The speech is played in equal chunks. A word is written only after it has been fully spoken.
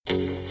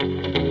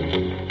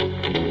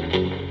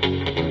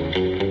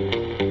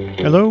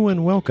Hello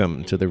and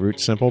welcome to the Root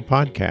Simple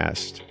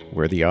Podcast.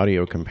 We're the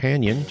audio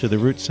companion to the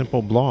Root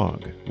Simple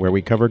blog, where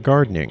we cover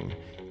gardening,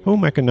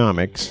 home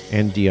economics,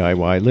 and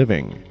DIY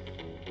living.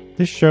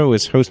 This show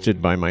is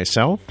hosted by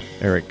myself,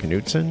 Eric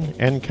Knutson,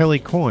 and Kelly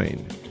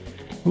Coyne,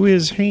 who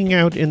is hanging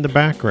out in the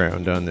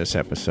background on this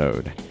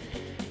episode.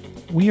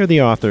 We are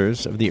the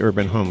authors of The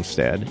Urban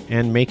Homestead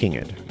and Making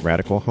It,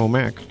 Radical Home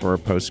Ec for a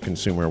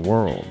Post-Consumer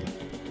World.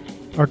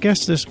 Our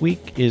guest this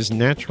week is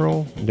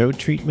natural,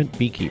 no-treatment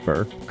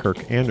beekeeper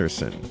Kirk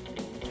Anderson.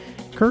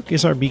 Kirk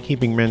is our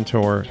beekeeping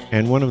mentor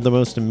and one of the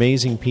most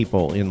amazing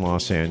people in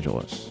Los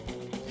Angeles.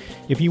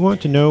 If you want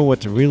to know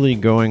what's really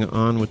going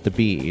on with the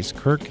bees,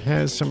 Kirk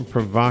has some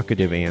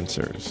provocative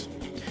answers.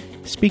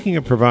 Speaking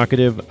of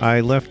provocative,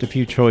 I left a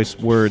few choice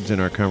words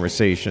in our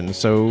conversation,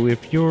 so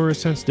if you're a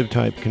sensitive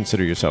type,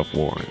 consider yourself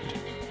warned.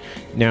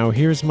 Now,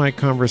 here's my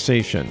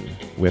conversation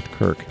with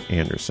Kirk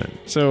Anderson.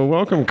 So,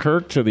 welcome,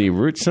 Kirk, to the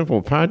Root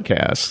Simple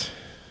Podcast.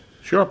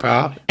 Sure,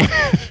 pal.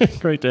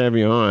 Great to have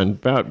you on.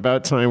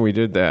 About time we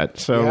did that.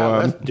 So,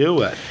 let's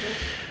do it.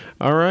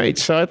 All right.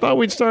 So, I thought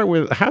we'd start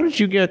with, how did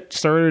you get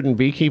started in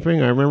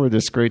beekeeping? I remember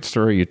this great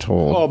story you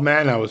told. Oh,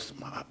 man,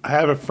 I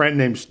have a friend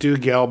named Stu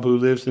Gelb who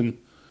lives in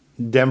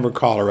Denver,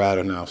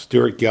 Colorado now.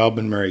 Stuart Gelb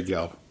and Mary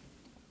Gelb.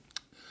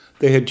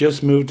 They had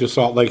just moved to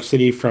Salt Lake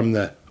City from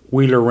the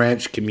Wheeler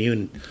Ranch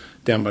commune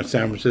down by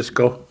San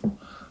Francisco.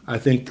 I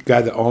think the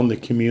guy that owned the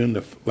commune,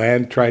 the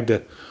land, tried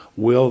to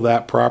will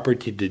that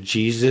property to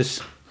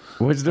Jesus.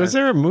 Was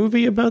there a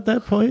movie about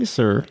that place?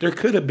 Or there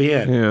could have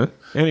been. Yeah.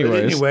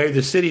 Anyway,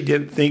 the city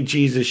didn't think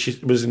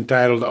Jesus was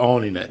entitled to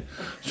owning it.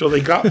 So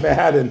they got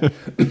mad and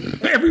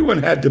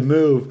everyone had to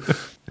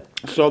move.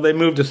 So they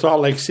moved to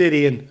Salt Lake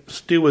City, and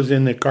Stu was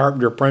in the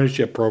carpenter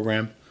apprenticeship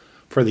program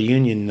for the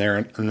union there,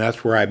 and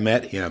that's where I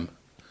met him.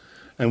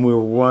 And we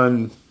were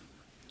one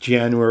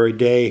January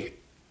day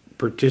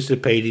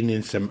participating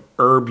in some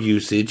herb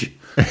usage,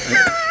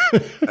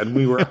 and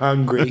we were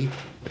hungry.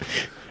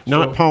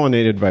 Not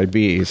pollinated by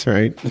bees,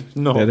 right?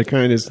 No. Yeah, the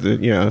kind is the,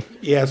 yeah.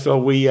 Yeah,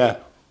 so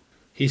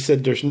he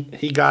said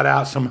he got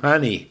out some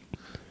honey.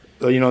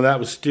 So, that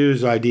was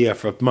Stu's idea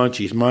for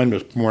munchies. Mine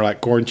was more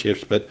like corn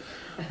chips, but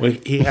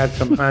he had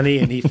some honey,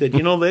 and he said,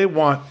 they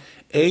want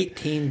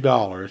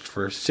 $18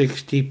 for a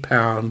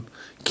 60-pound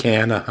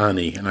can of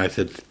honey. And I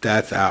said,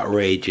 that's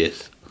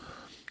outrageous.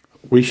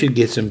 We should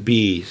get some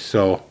bees.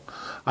 So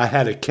I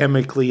had a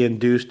chemically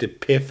induced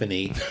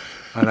epiphany,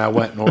 and I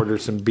went and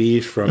ordered some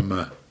bees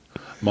from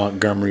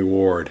Montgomery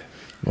Ward.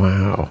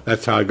 Wow.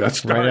 That's how I got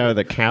started. Right out of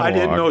the catalog. I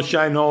didn't know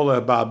shinola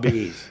about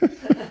bees.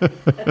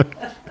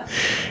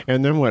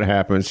 And then what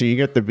happened? So you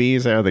get the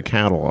bees out of the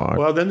catalog.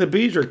 Well, then the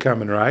bees are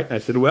coming, right? I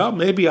said, well,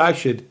 maybe I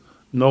should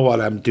know what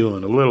I'm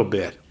doing a little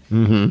bit.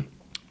 Mm-hmm.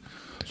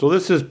 So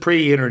this is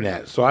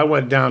pre-internet. So I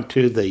went down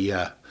to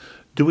the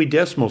Dewey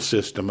Decimal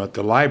System at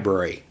the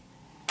library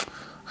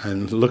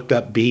and looked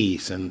up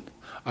bees. And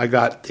I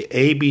got the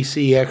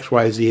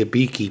ABCXYZ of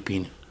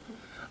beekeeping.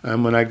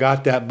 And when I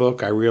got that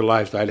book, I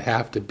realized I'd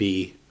have to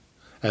be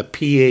a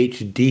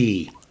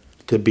PhD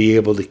to be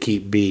able to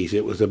keep bees.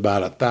 It was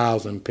about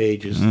 1,000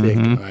 pages thick,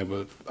 and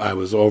I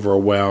was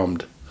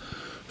overwhelmed.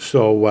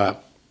 So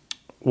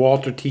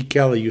Walter T.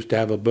 Kelly used to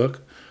have a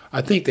book,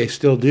 I think they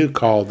still do,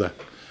 called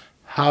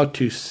How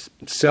to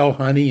Sell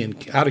Honey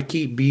and How to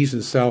Keep Bees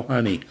and Sell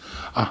Honey,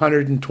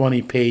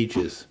 120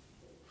 pages.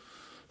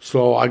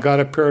 So I got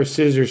a pair of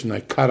scissors and I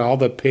cut all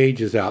the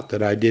pages out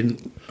that I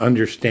didn't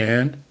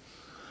understand.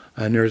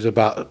 And there's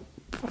about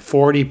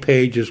 40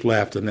 pages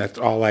left, and that's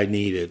all I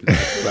needed.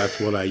 That's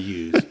what I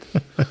used.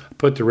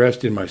 Put the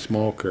rest in my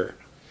smoker.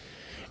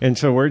 And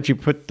so where'd you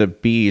put the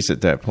bees at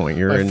that point?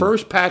 My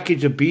first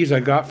package of bees I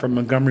got from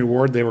Montgomery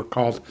Ward, they were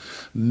called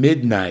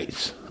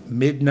Midnights.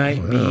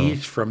 Midnight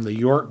bees from the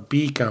York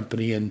Bee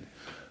Company in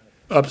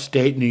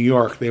upstate New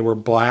York. They were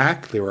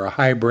black, they were a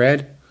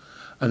hybrid,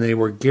 and they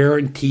were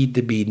guaranteed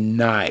to be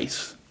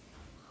nice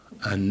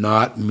and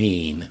not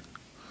mean.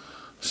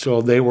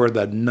 So they were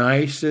the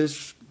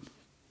nicest,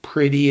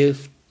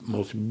 prettiest,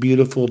 most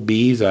beautiful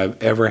bees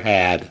I've ever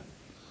had.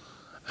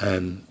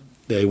 And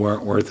they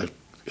weren't worth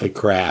a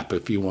crap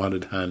if you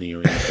wanted honey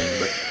or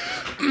anything.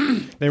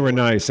 But they were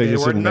nice. They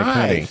just didn't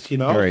nice,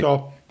 make honey. Right.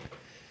 So,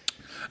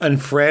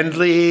 and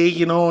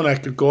friendly, and I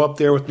could go up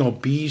there with no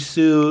bee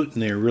suit,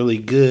 and they were really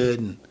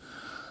good.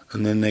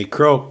 And then they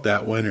croaked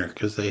that winter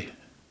because they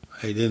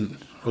didn't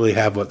really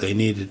have what they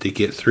needed to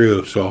get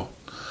through. So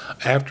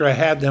after I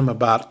had them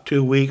about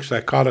 2 weeks,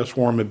 I caught a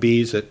swarm of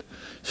bees at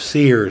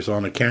Sears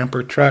on a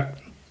camper truck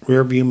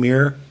rearview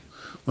mirror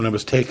when I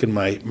was taking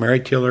my Mary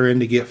tiller in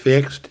to get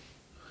fixed.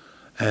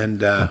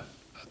 And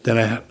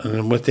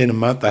then within a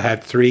month, I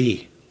had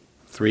three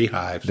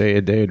hives. They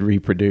had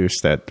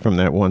reproduced that from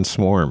that one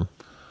swarm.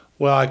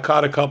 Well, I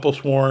caught a couple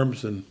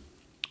swarms, and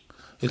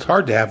it's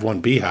hard to have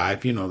one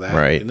beehive, you know that.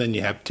 Right. And then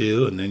you have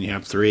two, and then you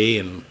have three,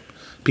 and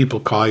people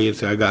call you and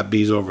say, I got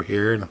bees over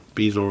here and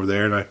bees over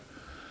there.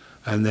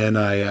 And then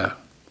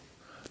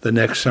the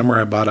next summer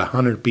I bought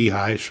 100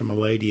 beehives from a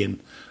lady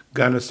in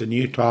Gunnison,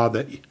 Utah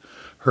that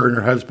Her and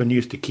her husband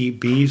used to keep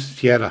bees.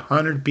 She had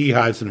 100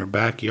 beehives in her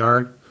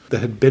backyard that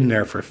had been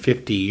there for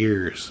 50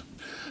 years.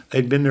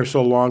 They'd been there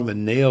so long the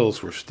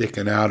nails were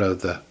sticking out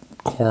of the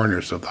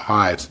corners of the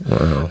hives.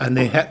 Wow. And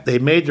they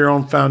made their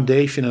own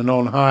foundation and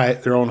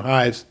their own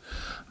hives.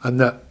 And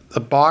the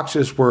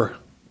boxes were,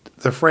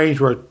 the frames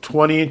were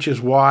 20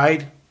 inches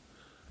wide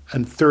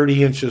and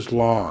 30 inches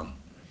long.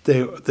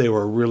 They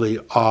were really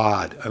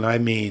odd. And I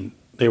mean,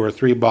 they were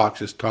 3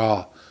 boxes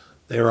tall.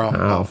 They were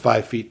about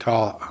 5 feet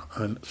tall.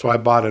 And so I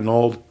bought an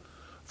old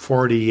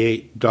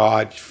 48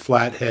 Dodge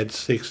flathead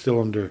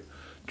 6-cylinder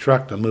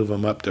truck to move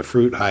them up to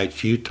Fruit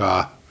Heights,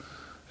 Utah.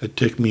 It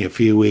took me a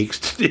few weeks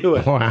to do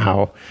it.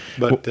 Wow.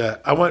 But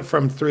I went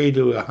from 3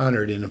 to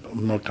 100 in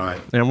no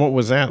time. And what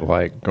was that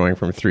like, going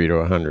from 3 to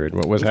 100?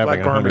 What was It was having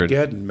like 100?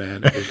 Armageddon,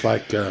 man. It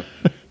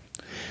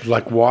was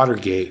like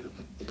Watergate.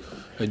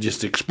 It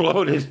just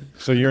exploded.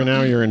 So you're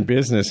in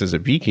business as a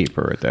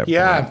beekeeper at that point.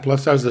 Yeah,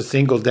 plus I was a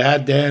single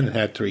dad then and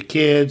had 3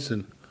 kids.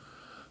 And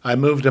I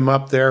moved them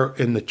up there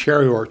in the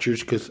cherry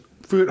orchards because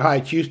Fruit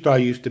Heights, Utah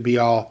used to be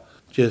all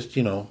just,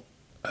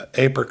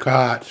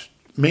 apricots,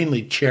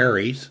 mainly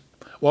cherries.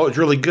 Well, it was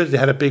really good. They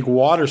had a big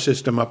water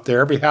system up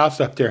there. Every house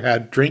up there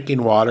had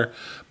drinking water,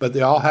 but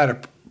they all had a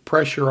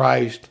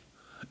pressurized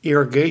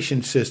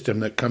irrigation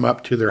system that come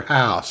up to their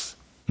house.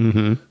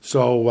 Mm-hmm.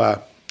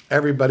 So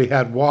everybody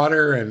had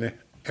water, and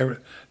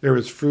there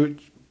was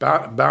fruit.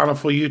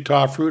 Bountiful,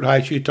 Utah, Fruit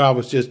Heights, Utah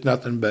was just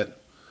nothing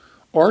but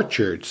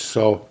orchards.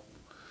 So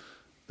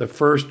the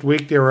first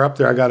week they were up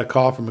there, I got a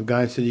call from a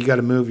guy and said, "You got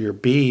to move your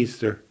bees.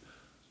 They're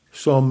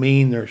so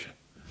mean. They're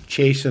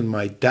chasing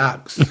my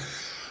ducks."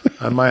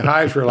 And my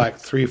hives were like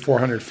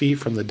 300-400 feet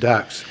from the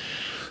ducks.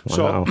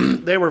 Wow. So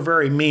they were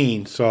very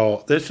mean.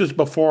 So this was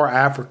before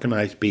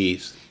Africanized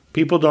bees.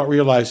 People don't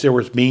realize there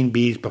was mean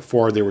bees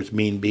before there was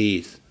mean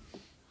bees.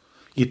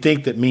 You'd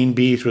think that mean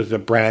bees was a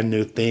brand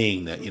new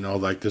thing, that,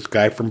 like this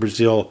guy from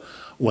Brazil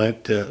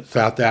went to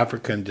South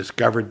Africa and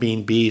discovered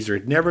mean bees. There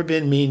had never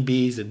been mean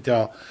bees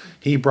until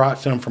he brought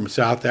some from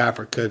South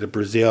Africa to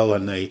Brazil,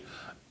 and they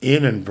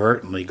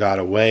inadvertently got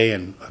away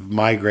and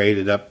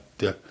migrated up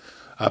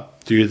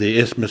through the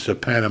Isthmus of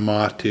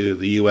Panama to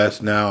the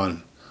U.S. now,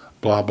 and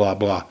blah, blah,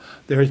 blah.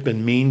 There's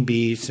been mean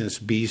bees since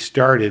bees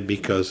started,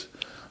 because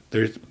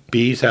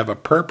bees have a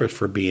purpose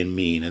for being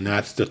mean, and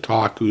that's to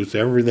talk who's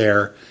ever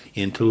there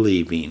into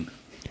leaving.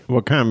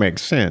 Well, kind of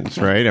makes sense,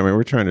 right? I mean,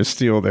 we're trying to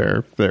steal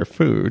their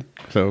food,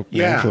 so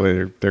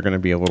naturally they're going to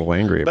be a little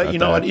angry about that.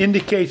 But, it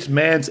indicates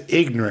man's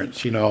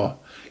ignorance,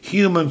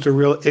 Humans are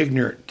real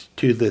ignorant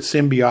to the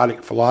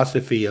symbiotic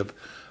philosophy of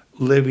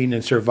living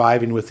and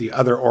surviving with the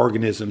other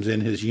organisms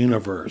in his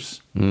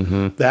universe.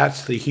 Mm-hmm.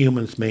 That's the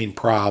human's main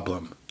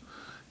problem.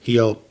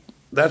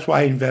 That's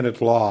why he invented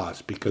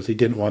laws, because he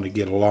didn't want to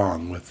get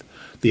along with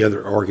the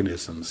other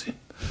organisms.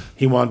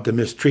 He wanted to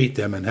mistreat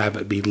them and have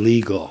it be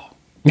legal.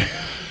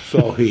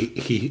 So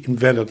he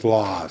invented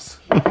laws.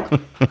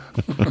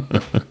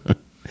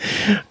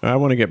 I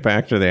want to get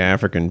back to the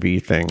African bee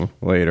thing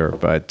later,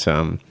 but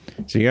so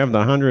you have the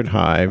 100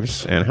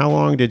 hives, and how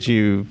long did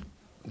you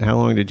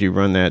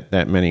run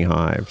that many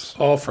hives?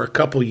 Oh, for a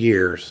couple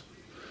years.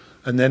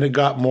 And then it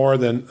got more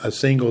than a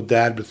single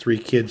dad with 3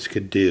 kids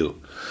could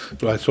do.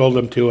 So I sold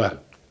them to a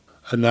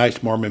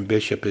nice Mormon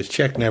bishop. His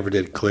check never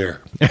did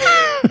clear.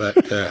 But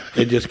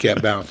it just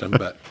kept bouncing.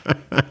 But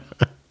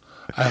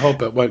I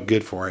hope it went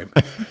good for him.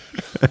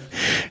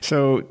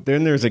 So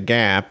then there's a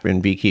gap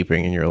in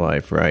beekeeping in your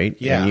life, right?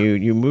 Yeah.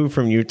 And you moved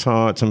from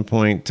Utah at some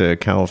point to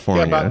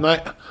California. Yeah,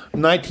 about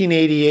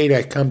 1988,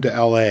 I come to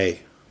L.A.,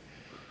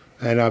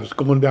 and I was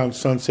going down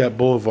Sunset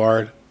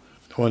Boulevard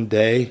one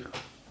day.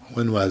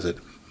 When was it?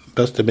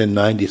 Must have been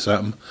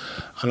 90-something.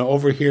 And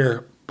over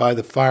here by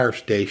the fire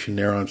station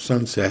there on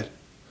Sunset,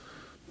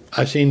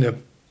 I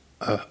seen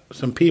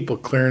some people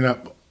clearing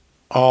up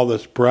all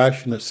this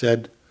brush, and it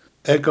said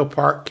Echo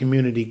Park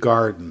Community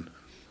Garden.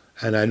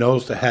 And I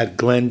noticed it had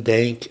Glenn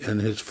Dank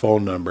and his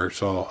phone number.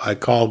 So I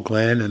called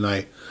Glenn, and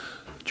I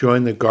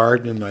joined the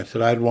garden, and I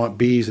said, "I'd want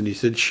bees." And he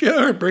said,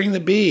 "Sure, bring the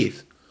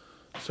bees."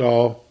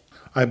 So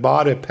I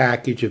bought a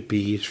package of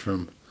bees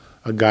from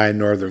a guy in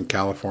Northern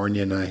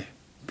California, and I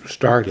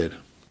started.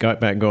 Got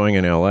back going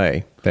in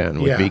L.A.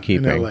 then with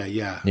beekeeping. In L.A.,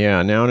 yeah.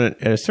 Yeah. Now,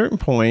 at a certain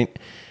point,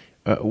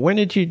 when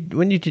did you?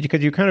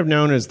 Because you're kind of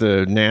known as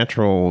the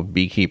natural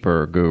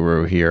beekeeper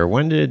guru here.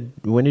 When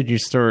did you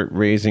start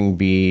raising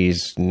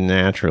bees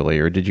naturally,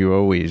 or did you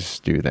always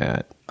do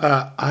that?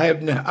 I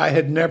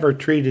had never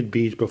treated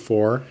bees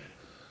before.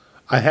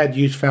 I had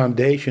used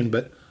foundation,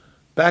 but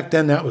back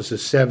then that was the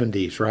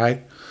 70s,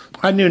 right?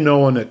 I knew no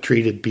one that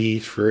treated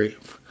bees for.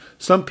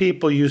 Some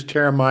people used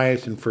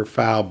terramycin for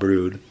foul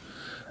brood.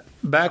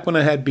 Back when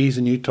I had bees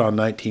in Utah in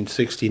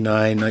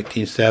 1969,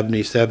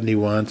 1970,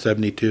 71,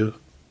 72,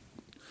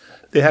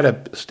 they had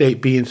a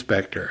state bee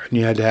inspector, and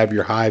you had to have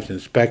your hives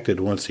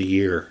inspected once a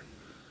year,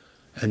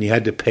 and you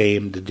had to pay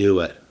him to do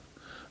it.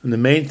 And the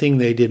main thing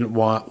they didn't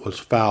want was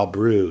foul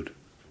brood.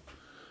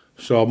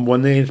 So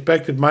when they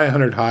inspected my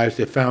 100 hives,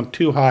 they found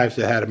 2 hives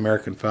that had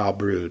American foul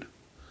brood.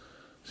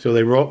 So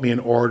they wrote me an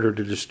order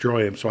to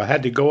destroy them. So I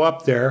had to go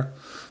up there,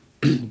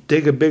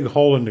 dig a big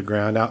hole in the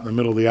ground out in the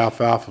middle of the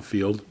alfalfa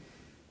field.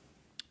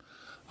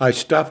 I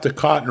stuffed a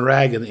cotton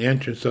rag in the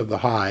entrance of the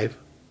hive,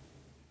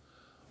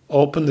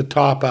 opened the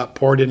top up,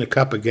 poured in a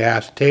cup of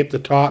gas, taped the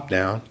top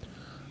down,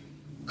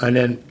 and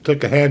then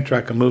took a hand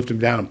truck and moved them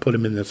down and put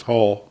them in this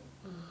hole.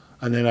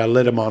 And then I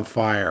lit them on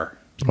fire.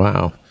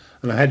 Wow.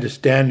 And I had to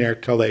stand there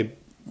till they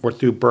were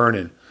through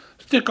burning.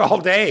 It took all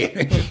day.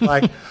 It's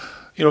like,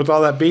 with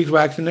all that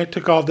beeswax in there, it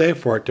took all day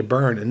for it to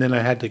burn. And then I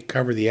had to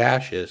cover the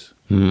ashes.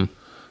 Mm-hmm.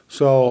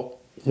 So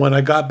when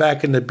I got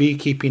back into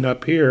beekeeping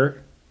up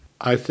here,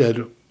 I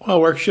said,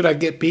 well, where should I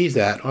get bees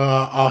at?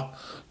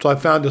 So I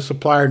found a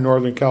supplier in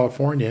Northern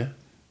California.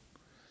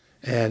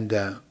 And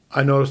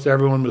I noticed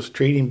everyone was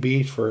treating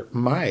bees for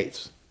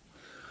mites.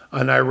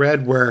 And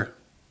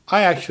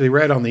I actually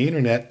read on the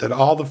internet that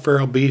all the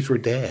feral bees were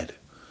dead.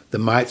 The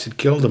mites had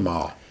killed them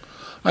all.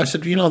 I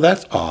said,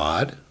 that's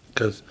odd,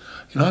 because,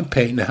 I'm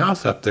painting a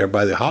house up there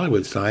by the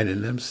Hollywood sign,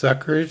 and them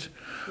suckers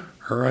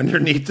are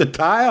underneath the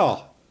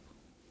tile,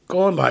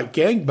 going like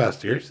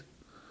gangbusters.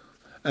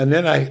 And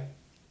then I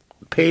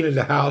painted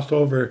a house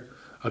over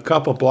a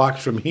couple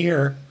blocks from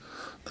here,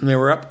 and they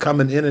were up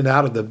coming in and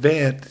out of the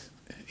vent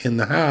in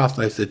the house.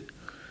 And I said,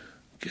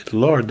 good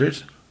Lord,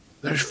 there's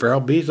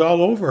feral bees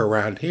all over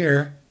around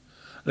here.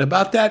 And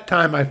about that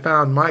time, I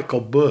found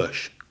Michael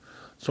Bush.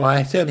 So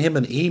I sent him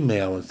an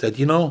email and said,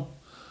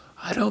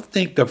 I don't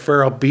think the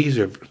feral bees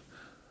are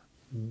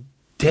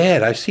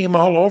dead. I see them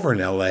all over in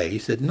L.A. He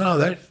said, no,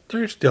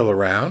 they're still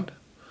around.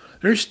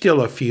 There's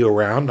still a few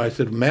around. I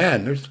said,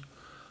 man, there's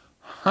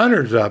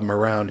hundreds of them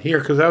around here,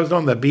 because I was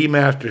on the Bee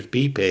Masters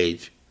bee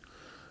page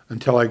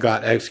until I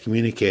got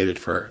excommunicated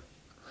for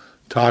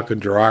talking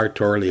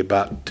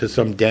derogatorily to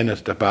some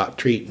dentist about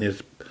treating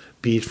his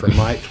bees for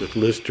mites with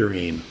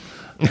Listerine.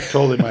 I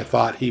told him I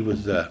thought he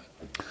was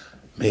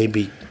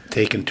maybe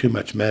taking too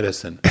much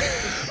medicine.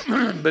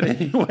 But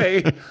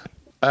anyway,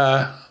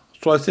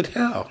 so I said,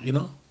 hell,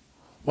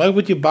 why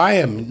would you buy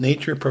them?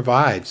 Nature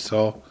provides.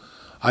 So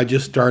I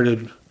just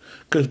started,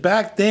 because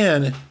back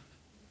then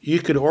you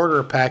could order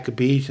a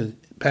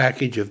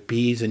package of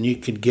bees, and you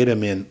could get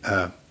them in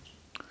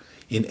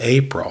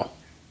April.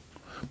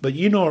 But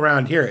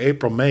around here,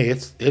 April, May,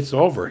 it's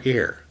over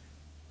here.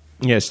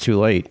 Yeah, it's too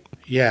late.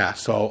 Yeah,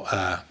 so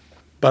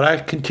but I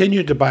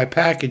continued to buy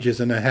packages,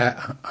 and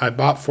I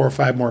bought 4 or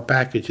 5 more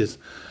packages,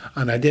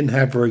 and I didn't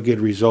have very good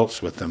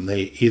results with them.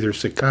 They either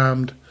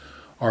succumbed,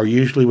 or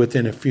usually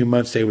within a few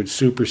months they would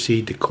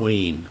supersede the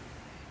queen.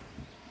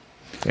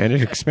 And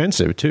it's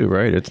expensive too,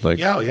 right? It's like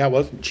yeah, it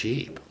wasn't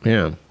cheap.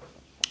 Yeah.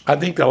 I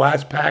think the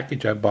last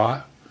package I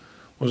bought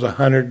was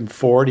 $140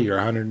 or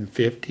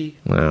 $150.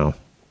 Wow.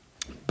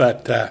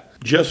 But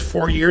just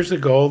 4 years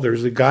ago,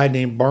 there's a guy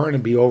named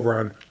Barnaby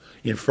over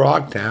in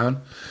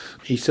Frogtown.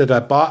 He said, I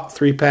bought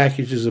 3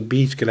 packages of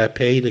bees. Could I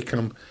pay to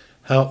come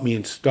help me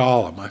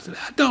install them? I said,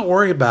 don't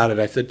worry about it.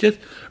 I said, just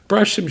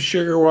brush some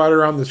sugar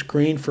water on the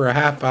screen for a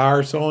half hour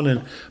or so, and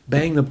then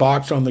bang the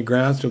box on the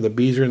ground so the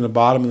bees are in the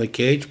bottom of the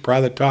cage,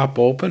 pry the top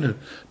open, and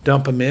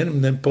dump them in,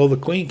 and then pull the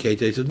queen cage.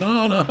 They said,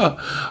 no,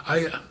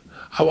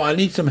 I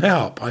need some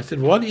help. I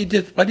said, why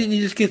didn't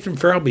you just get some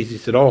feral bees? He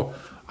said,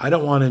 I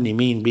don't want any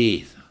mean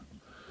bees.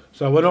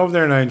 So I went over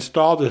there and I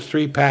installed his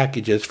 3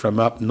 packages from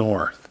up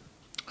north.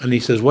 And he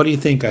says, what do you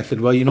think? I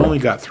said, well, only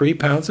got 3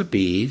 pounds of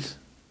bees.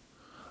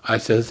 I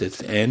says, it's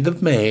the end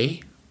of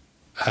May.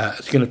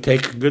 It's going to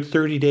take a good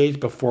 30 days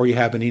before you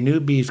have any new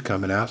bees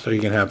coming out. So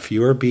you're going to have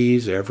fewer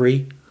bees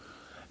every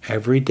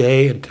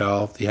day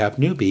until you have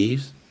new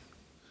bees.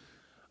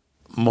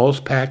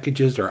 Most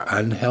packages are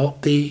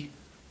unhealthy.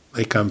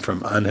 They come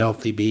from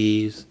unhealthy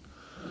bees.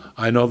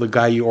 I know the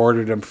guy you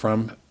ordered them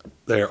from,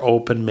 they're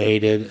open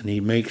mated, and he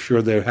makes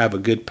sure they have a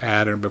good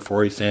pattern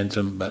before he sends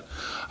them. But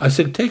I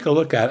said, take a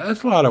look at it.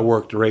 That's a lot of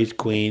work to raise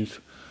queens,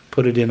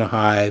 put it in a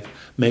hive,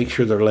 make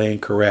sure they're laying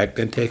correct,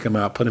 then take them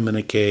out, put them in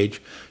a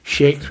cage,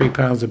 shake 3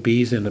 pounds of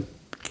bees in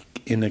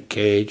a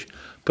cage,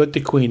 put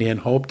the queen in,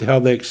 hope to hell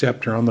they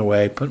accept her on the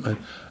way,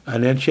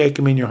 and then shake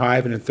them in your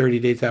hive, and in 30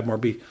 days have more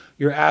bees.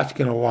 You're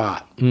asking a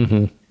lot.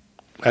 Mm-hmm.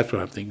 That's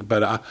what I'm thinking.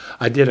 But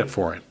I did it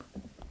for him.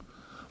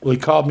 Well, he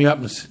called me up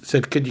and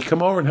said, could you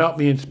come over and help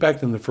me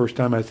inspect them the first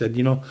time? I said,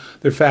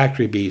 they're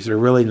factory bees. They're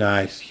really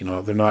nice.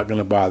 They're not going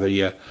to bother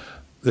you.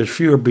 There's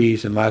fewer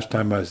bees than last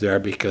time I was there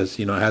because,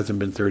 it hasn't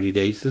been 30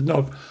 days. He said,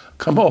 no,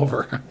 come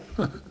over.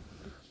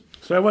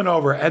 So I went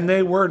over, and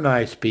they were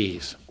nice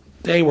bees.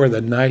 They were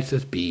the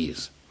nicest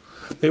bees.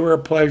 They were a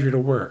pleasure to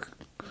work.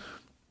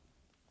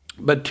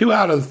 But 2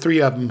 out of the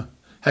 3 of them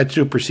had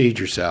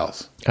supersedure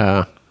cells.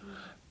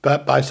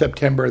 But by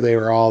September, they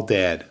were all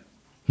dead.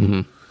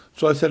 Mm-hmm.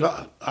 So I said,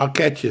 I'll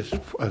catch you.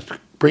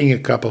 Bring a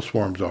couple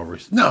swarms over.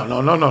 He said,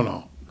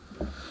 no.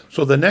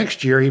 So the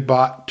next year, he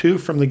bought 2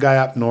 from the guy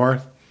up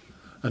north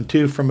and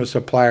 2 from a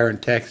supplier in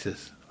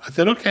Texas. I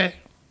said, okay.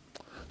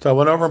 So I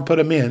went over and put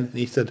them in. And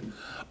he said,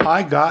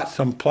 I got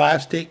some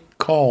plastic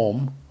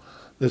comb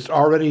that's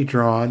already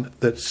drawn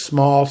that's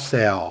small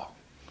cell.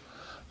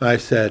 And I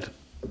said,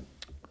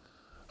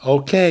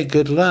 okay,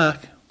 good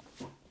luck.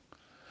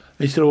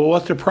 He said, well,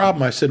 what's the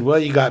problem? I said, well,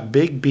 you got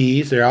big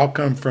bees. They all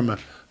come from a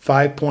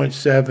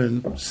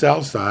 5.7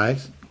 cell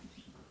size,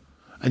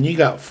 and you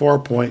got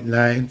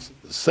 4.9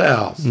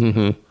 cells.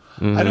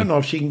 I don't know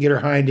if she can get her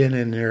hind end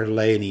in there to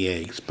lay any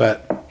eggs,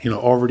 but,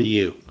 over to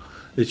you.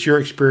 It's your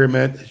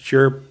experiment. It's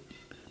your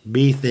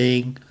bee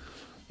thing.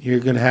 You're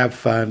going to have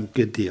fun.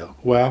 Good deal.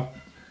 Well,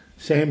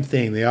 same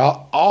thing. They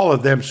all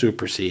of them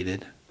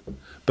superseded,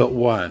 but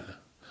one.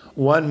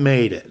 One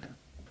made it.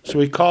 So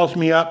he calls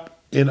me up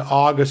in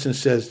August and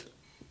says,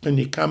 can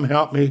you come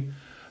help me?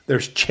 They're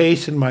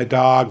chasing my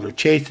dog. They're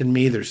chasing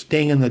me. They're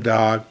stinging the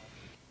dog.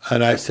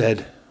 And I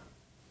said,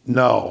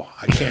 no,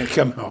 I can't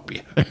come help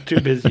you. I'm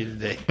too busy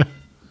today.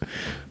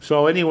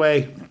 So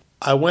anyway,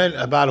 I went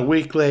about a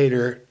week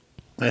later,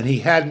 and he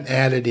hadn't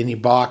added any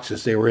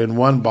boxes. They were in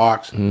one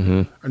box,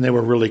 and they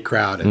were really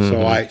crowded.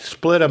 So I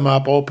split them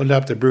up, opened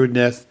up the brood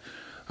nest.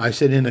 I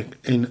said,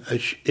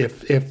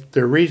 if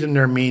the reason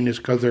they're mean is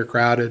because they're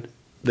crowded,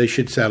 they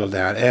should settle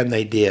down. And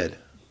they did.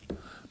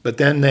 But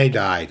then they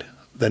died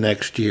the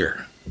next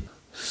year.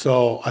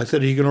 So I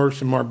said, are you going to order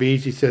some more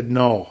bees? He said,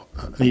 no.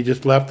 And he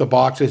just left the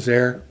boxes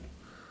there.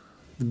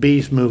 The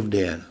bees moved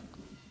in.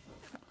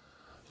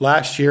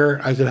 Last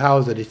year, I said, how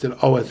is it? He said,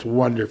 oh, it's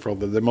wonderful.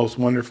 They're the most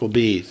wonderful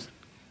bees.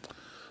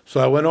 So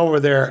I went over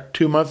there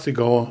 2 months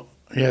ago.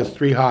 He has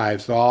 3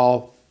 hives,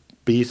 all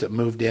bees that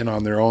moved in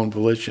on their own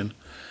volition.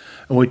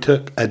 And we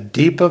took a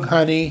deep of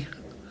honey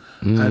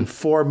and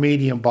 4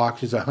 medium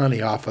boxes of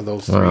honey off of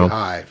those 3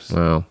 hives.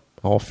 Wow.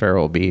 All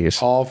feral bees.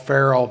 All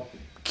feral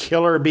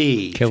killer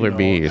bees.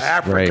 Bees.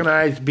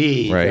 Africanized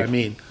bees. Right. I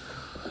mean,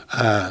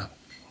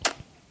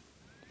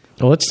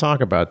 well, let's talk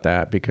about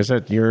that, because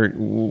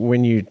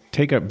when you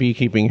take up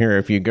beekeeping here,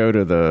 if you go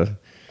to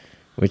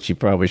which you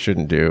probably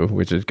shouldn't do,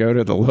 which is go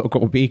to the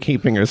local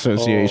beekeeping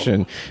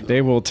association,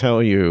 they will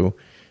tell you,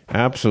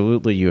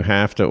 absolutely, you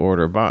have to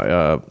order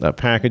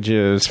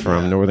packages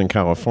from Northern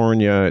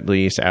California, at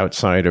least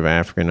outside of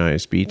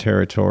Africanized bee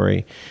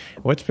territory.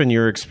 What's been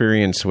your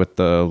experience with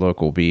the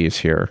local bees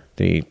here,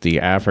 the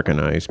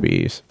Africanized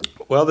bees?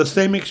 Well, the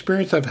same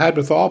experience I've had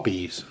with all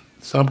bees.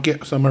 Some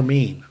are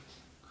mean.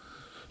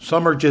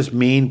 Some are just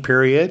mean,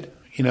 period,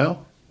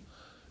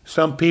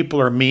 Some people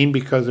are mean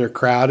because they're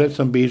crowded.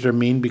 Some bees are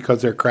mean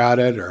because they're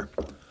crowded or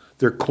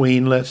they're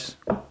queenless.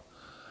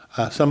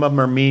 Some of them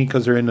are mean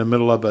because they're in the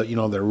middle of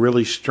they're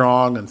really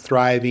strong and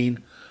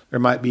thriving. They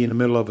might be in the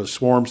middle of a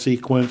swarm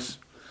sequence.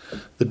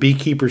 The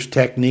beekeeper's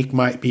technique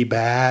might be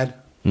bad.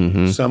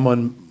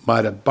 Someone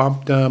might have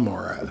bumped them,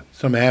 or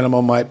some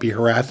animal might be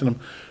harassing them.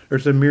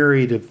 There's a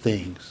myriad of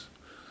things.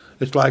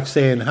 It's like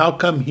saying, how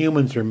come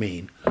humans are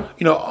mean?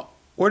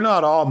 We're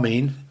not all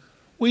mean.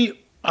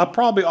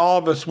 Probably all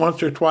of us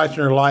once or twice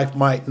in our life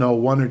might know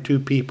 1 or 2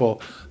 people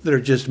that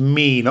are just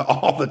mean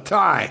all the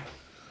time.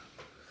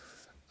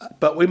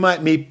 But we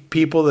might meet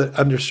people that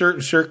under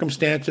certain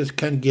circumstances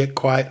can get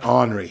quite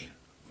ornery,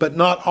 but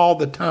not all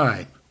the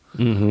time.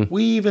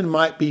 We even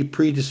might be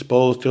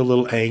predisposed to a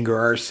little anger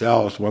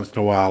ourselves once in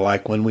a while,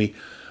 like when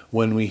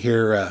we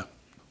hear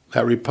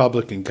that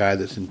Republican guy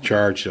that's in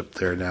charge up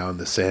there now in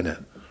the Senate.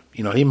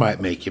 He might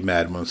make you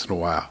mad once in a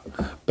while.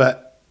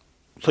 But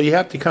so you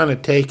have to kind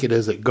of take it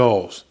as it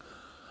goes.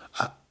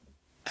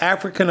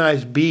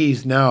 Africanized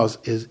bees now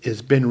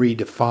is been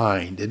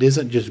redefined. It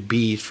isn't just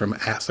bees from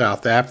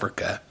South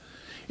Africa.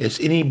 It's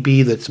any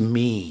bee that's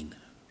mean.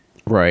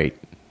 Right.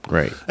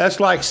 That's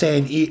like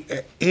saying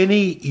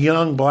any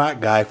young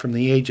black guy from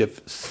the age of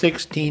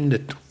 16 to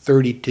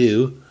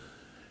 32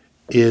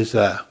 is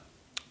a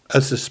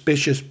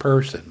suspicious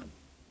person.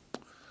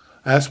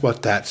 That's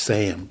what that's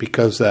saying,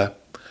 because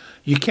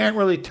you can't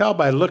really tell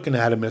by looking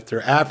at them if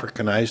they're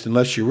Africanized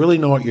unless you really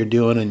know what you're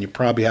doing, and you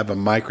probably have a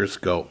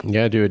microscope.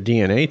 Yeah, do a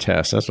DNA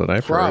test. That's what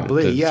I've heard.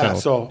 Probably, yeah.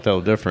 Tell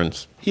the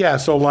difference. Yeah,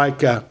 so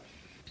like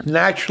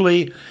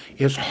naturally,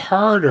 it's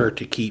harder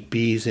to keep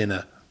bees in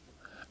a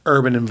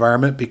urban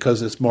environment because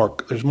there's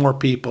more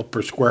people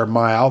per square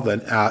mile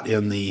than out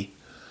in the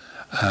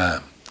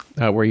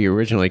out where you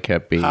originally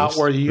kept bees. Out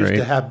where you used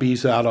to have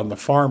bees out on the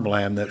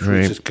farmland which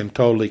is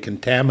totally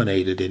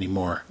contaminated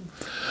anymore.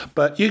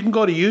 But you can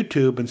go to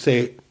YouTube and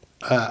say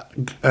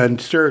and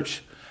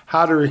search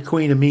how to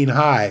requeen a mean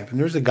hive,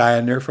 and there's a guy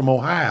in there from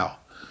Ohio,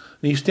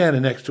 and he's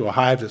standing next to a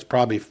hive that's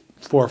probably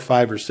 4,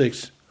 5, or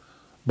 6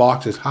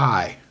 boxes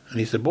high, and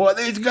he said, "Boy,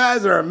 these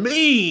guys are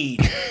mean."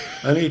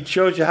 And he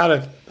shows you how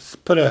to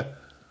put a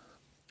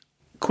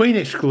queen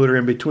excluder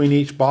in between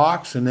each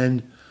box, and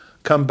then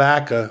come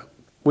back a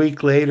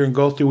week later and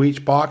go through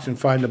each box and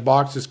find the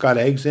box that's got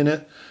eggs in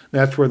it.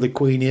 That's where the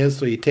queen is,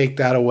 so you take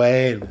that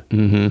away.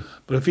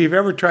 But if you've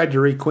ever tried to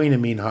requeen a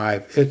mean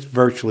hive, it's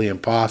virtually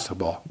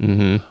impossible.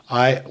 When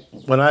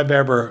I've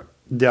ever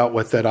dealt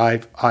with it,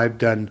 I've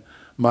done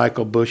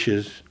Michael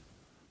Bush's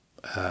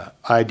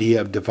idea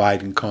of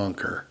divide and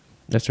conquer.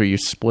 That's where you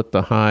split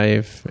the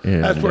hive.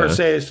 And, that's where,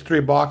 say, it's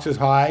 3 boxes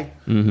high.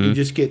 You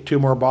just get 2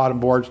 more bottom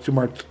boards, 2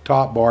 more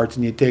top boards,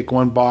 and you take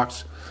one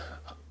box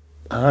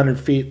 100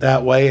 feet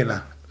that way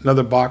and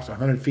another box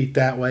 100 feet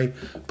that way,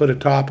 put a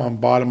top on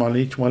bottom on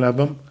each one of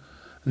them,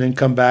 and then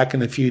come back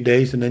in a few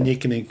days, and then you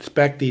can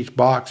inspect each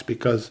box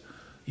because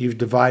you've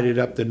divided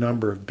up the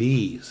number of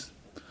bees.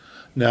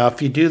 Now,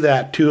 if you do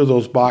that, 2 of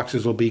those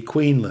boxes will be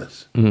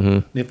queenless. Mm-hmm.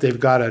 And if they've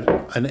got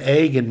an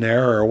egg in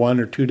there or a 1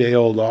 or 2 day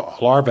old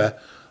larva,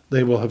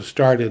 they will have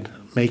started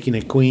making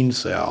a queen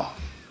cell.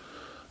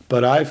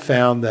 But I've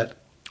found that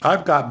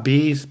I've got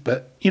bees,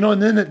 but,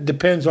 and then it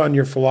depends on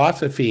your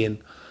philosophy and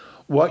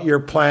what your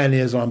plan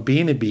is on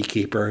being a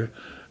beekeeper.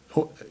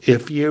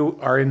 If you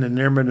are in an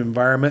urban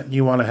environment and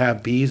you want to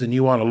have bees and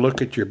you want to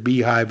look at your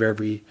beehive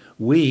every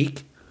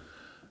week,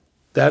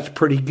 that's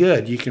pretty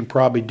good. You can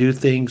probably do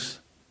things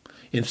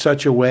in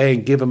such a way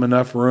and give them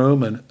enough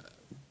room and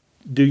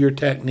do your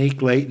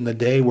technique late in the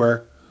day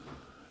where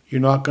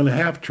you're not going to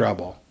have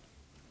trouble.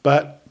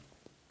 But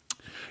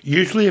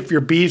usually if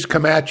your bees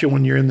come at you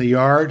when you're in the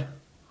yard,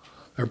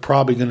 they're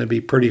probably going to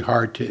be pretty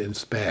hard to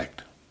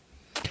inspect.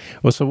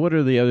 Well, so what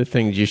are the other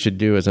things you should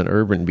do as an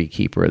urban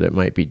beekeeper that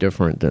might be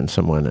different than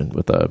someone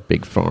with a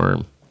big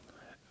farm?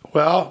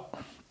 Well,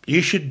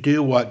 you should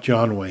do what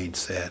John Wayne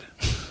said.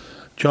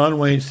 John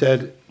Wayne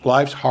said,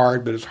 life's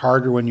hard, but it's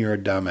harder when you're a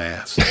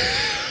dumbass.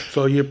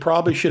 So you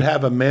probably should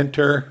have a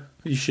mentor.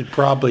 You should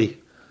probably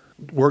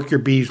work your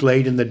bees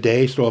late in the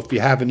day. So if you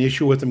have an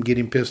issue with them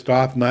getting pissed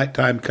off,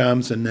 nighttime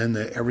comes and then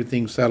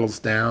everything settles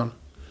down.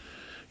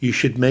 You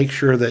should make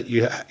sure that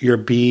your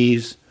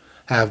bees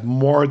have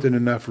more than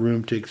enough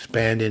room to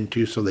expand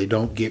into so they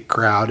don't get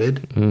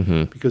crowded,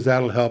 because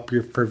that'll help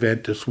you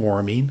prevent the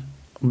swarming.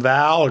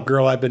 Val, a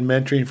girl I've been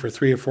mentoring for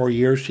 3 or 4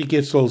 years, she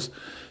gets those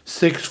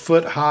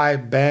 6-foot-high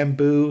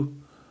bamboo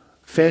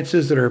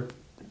fences that are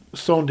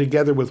sewn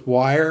together with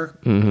wire.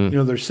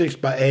 They're 6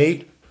 by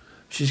 8.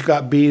 She's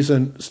got bees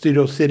in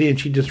Studio City, and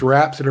she just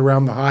wraps it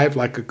around the hive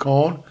like a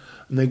cone,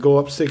 and they go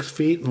up 6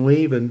 feet and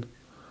leave, and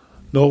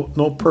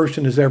no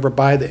person is ever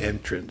by the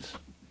entrance.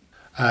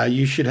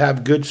 You should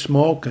have good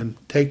smoke and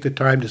take the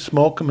time to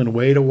smoke them and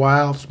wait a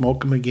while,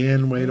 smoke them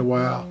again, wait a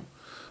while,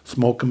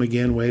 smoke them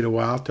again, wait a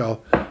while,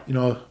 till,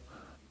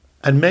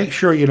 and make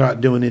sure you're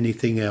not doing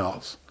anything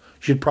else.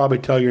 You should probably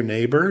tell your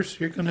neighbors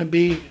you're going to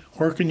be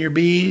working your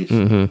bees,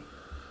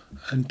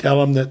 and tell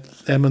them that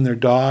them and their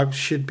dogs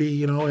should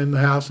be, in the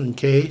house in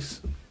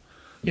case.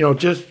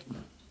 Just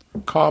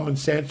common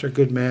sense or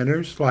good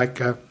manners.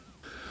 Like,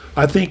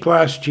 I think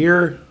last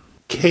year,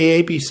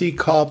 KABC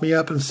called me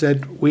up and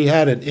said we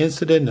had an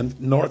incident in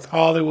North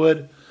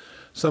Hollywood.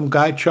 Some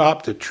guy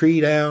chopped a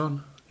tree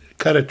down,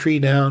 cut a tree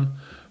down.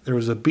 There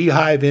was a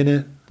beehive in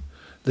it.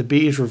 The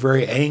bees were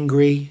very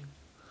angry.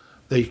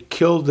 They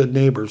killed the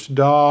neighbor's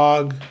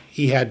dog.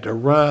 He had to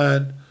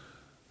run.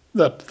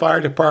 The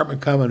fire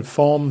department come and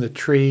foam the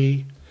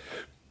tree.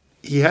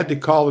 He had to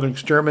call an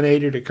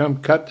exterminator to come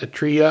cut the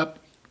tree up,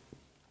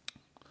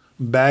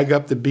 bag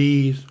up the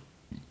bees.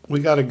 We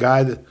got a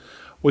guy that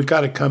we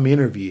got to come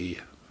interview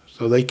you.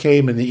 So they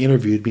came and they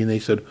interviewed me, and they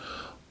said,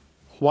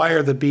 why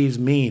are the bees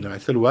mean? I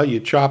said, well,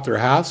 you chopped their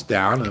house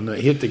down and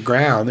they hit the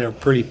ground. They were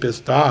pretty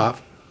pissed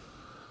off.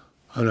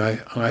 And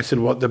I said,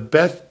 well, the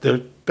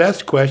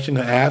best question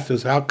to ask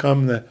is, how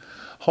come the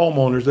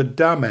homeowner's a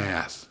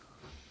dumbass?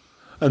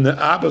 And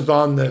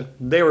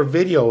they were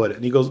videoing it.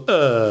 And he goes,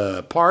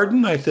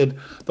 pardon? I said,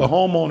 the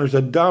homeowner's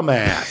a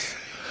dumbass.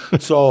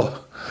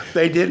 So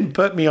they didn't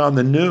put me on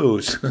the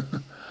news.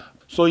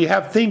 So you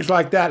have things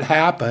like that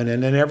happen,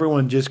 and then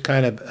everyone just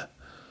kind of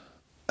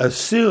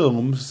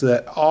assumes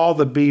that all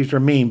the bees are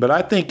mean. But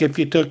I think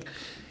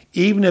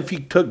even if you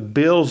took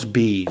Bill's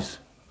bees,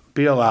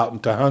 Bill out in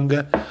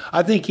Tahunga,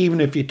 I think even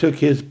if you took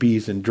his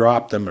bees and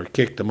dropped them or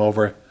kicked them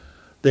over,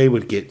 they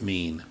would get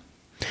mean.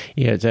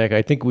 Yeah, Zach,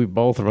 I think we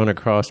both run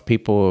across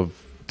people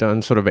who've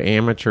done sort of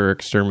amateur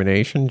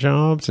extermination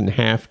jobs and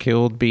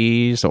half-killed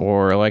bees,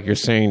 or like you're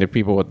saying to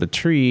people with the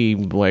tree,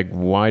 like,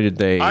 why did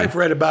they... I've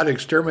read about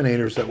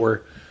exterminators that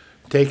were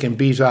taking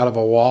bees out of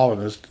a wall,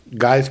 and this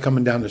guy's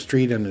coming down the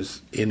street in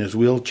his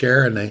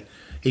wheelchair, and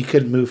he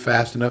couldn't move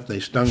fast enough, and they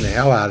stung the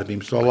hell out of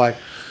him. So, like,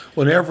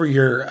 whenever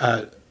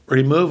you're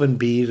removing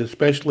bees,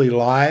 especially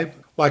live,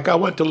 like I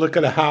went to look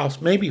at a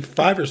house maybe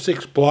 5 or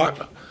 6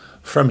 blocks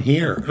from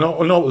here.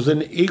 No, it was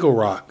in Eagle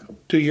Rock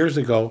 2 years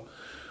ago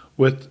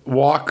with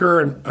Walker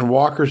and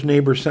Walker's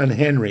neighbor's son,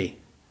 Henry.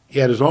 He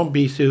had his own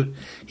bee suit.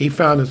 He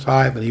found his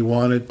hive, and he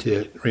wanted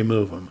to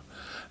remove them.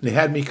 And they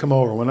had me come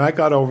over. When I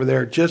got over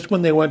there, just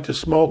when they went to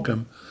smoke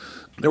them,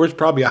 there was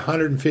probably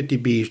 150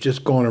 bees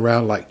just going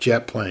around like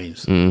jet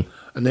planes. And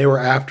they were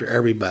after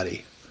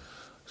everybody.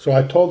 So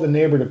I told the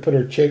neighbor to put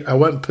her I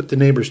went and put the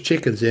neighbor's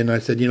chickens in. I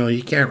said,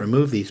 you can't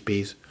remove these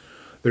bees.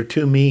 They're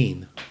too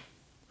mean.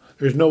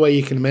 There's no way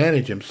you can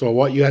manage them. So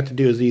what you have to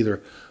do is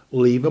either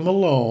leave them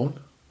alone,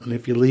 and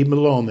if you leave them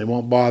alone, they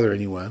won't bother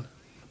anyone.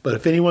 But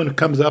if anyone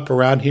comes up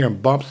around here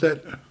and bumps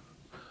it,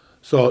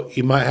 so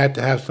you might have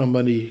to have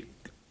somebody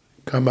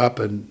come up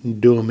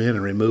and do them in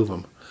and remove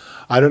them.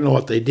 I don't know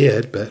what they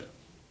did, but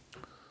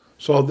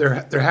so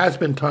there has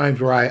been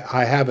times where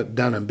I haven't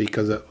done them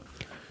because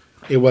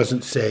it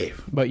wasn't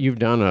safe. But you've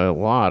done a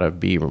lot of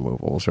bee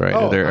removals, right?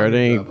 Oh, are there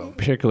any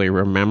particularly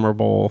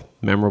memorable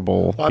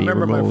well, I bee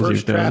remember my removals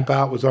first trap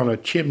out was on a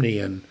chimney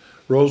in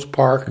Rose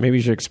Park. Maybe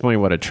you should explain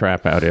what a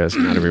trap out is.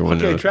 Not everyone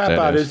knows. Okay, trap what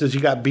that out is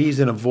you got bees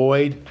in a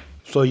void.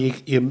 So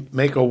you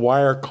make a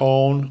wire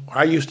cone.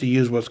 I used to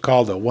use what's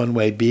called a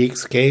one-way bee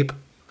escape.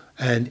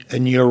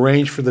 And you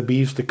arrange for the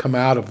bees to come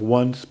out of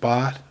one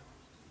spot,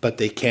 but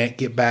they can't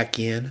get back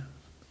in.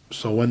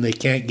 So when they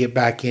can't get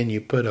back in,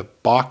 you put a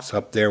box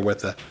up there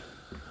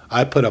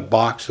I put a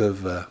box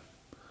of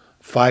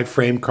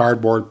 5-frame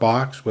cardboard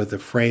box with a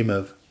frame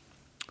of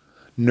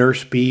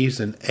nurse bees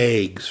and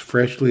eggs,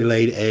 freshly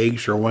laid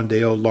eggs or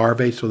one-day-old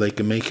larvae, so they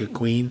can make a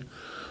queen.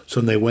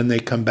 So when they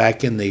come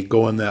back in, they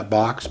go in that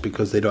box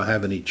because they don't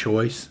have any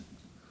choice.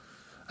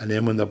 And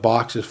then when the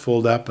box is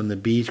filled up and the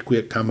bees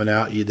quit coming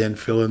out, you then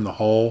fill in the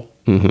hole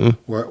in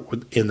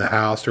the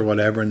house or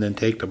whatever, and then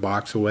take the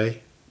box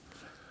away.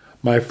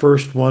 My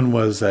first one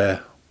was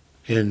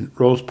in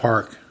Rose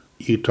Park,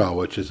 Utah,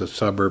 which is a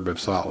suburb of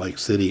Salt Lake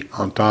City,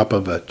 on top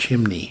of a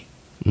chimney.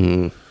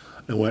 It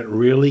went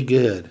really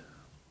good.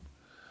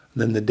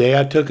 And then the day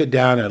I took it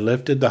down, I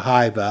lifted the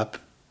hive up,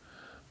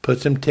 put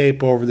some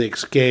tape over the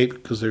escape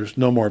because there's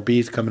no more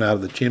bees coming out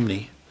of the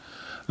chimney.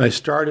 And I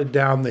started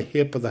down the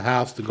hip of the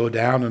house to go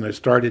down, and I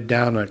started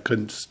down and I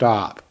couldn't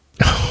stop.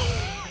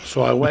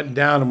 So I went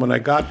down, and when I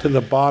got to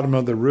the bottom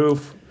of the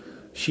roof,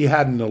 she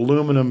had an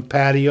aluminum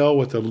patio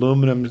with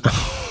aluminum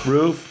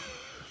roof.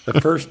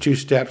 The first 2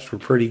 steps were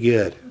pretty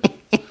good.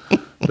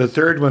 The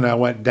third one, I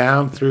went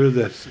down through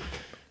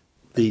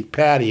the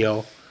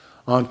patio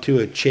onto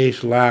a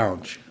chase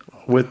lounge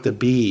with the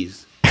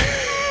bees.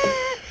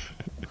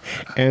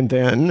 And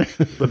then?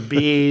 The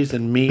bees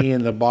and me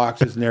and the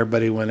boxes and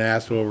everybody went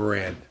ass over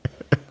end.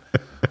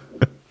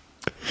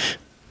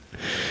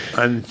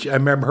 And I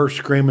remember her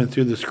screaming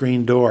through the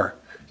screen door,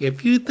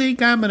 "If you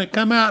think I'm going to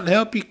come out and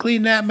help you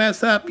clean that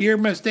mess up, you're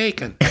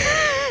mistaken."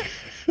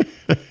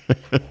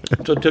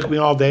 So it took me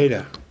all day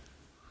and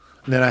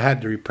then I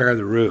had to repair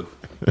the roof.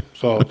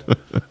 So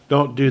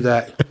don't do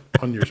that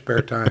on your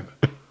spare time.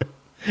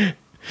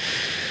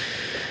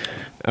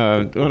 I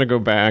want to go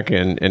back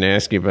and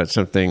ask you about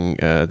something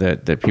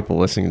that people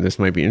listening to this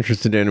might be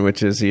interested in,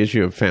 which is the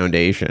issue of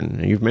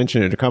foundation. You've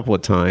mentioned it a couple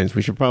of times.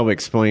 We should probably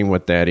explain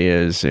what that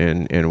is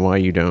and why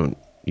you don't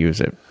use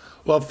it.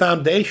 Well,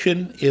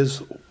 foundation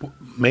is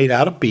made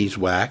out of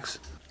beeswax.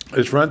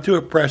 It's run through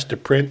a press to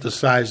print the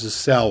size of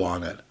cell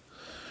on it.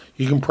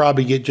 You can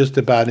probably get just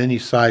about any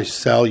size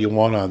cell you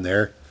want on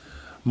there.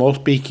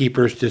 Most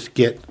beekeepers just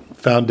get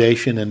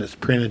foundation, and it's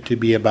printed to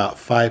be about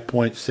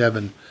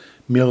 5.7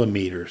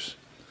 millimeters.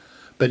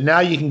 But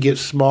now you can get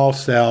small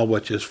cell,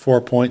 which is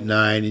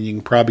 4.9, and you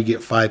can probably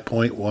get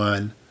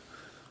 5.1.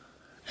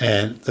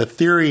 And the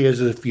theory is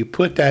that if you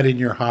put that in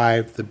your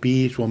hive, the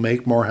bees will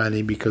make more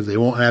honey because they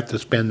won't have to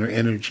spend their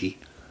energy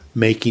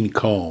making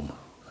comb.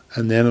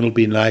 And then it'll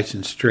be nice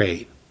and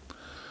straight.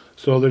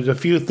 So there's a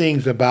few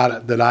things about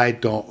it that I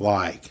don't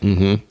like.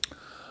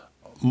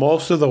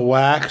 Most of the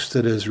wax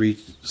that is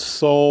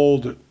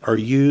sold or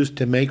used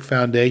to make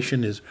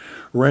foundation is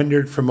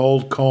rendered from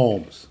old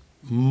combs.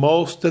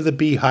 Most of the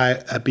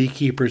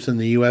beekeepers in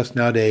the U.S.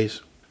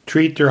 nowadays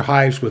treat their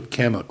hives with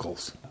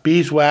chemicals.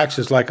 Beeswax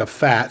is like a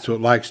fat, so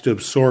it likes to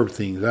absorb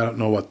things. I don't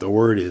know what the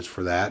word is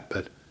for that,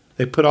 but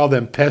they put all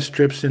them pest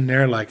strips in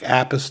there like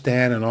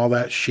Apistan and all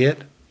that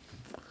shit,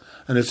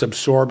 and it's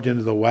absorbed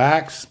into the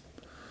wax.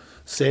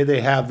 Say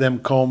they have them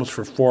combs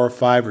for 4 or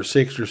 5 or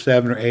 6 or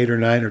 7 or 8 or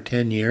 9 or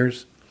 10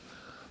 years.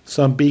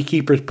 Some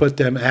beekeepers put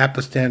them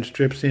Apistan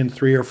strips in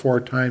 3 or 4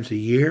 times a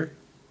year.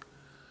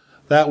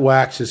 That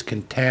wax is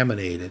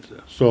contaminated,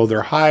 so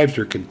their hives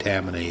are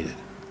contaminated.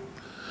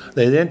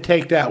 They then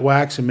take that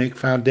wax and make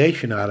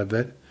foundation out of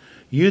it.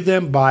 You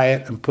then buy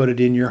it and put it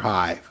in your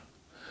hive.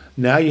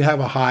 Now you have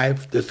a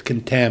hive that's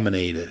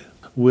contaminated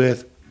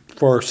with,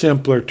 for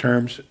simpler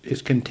terms,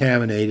 is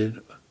contaminated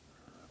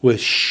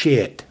with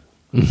shit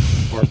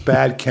or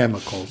bad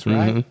chemicals,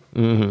 right?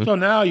 So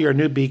now you're a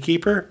new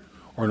beekeeper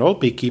or an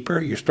old beekeeper.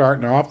 You're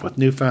starting off with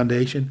new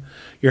foundation.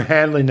 You're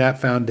handling that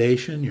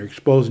foundation. You're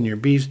exposing your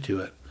bees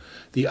to it.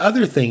 The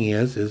other thing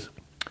is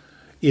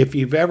if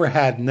you've ever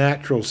had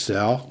natural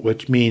cell,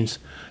 which means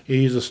you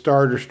use a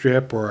starter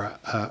strip or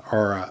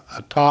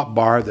a top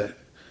bar that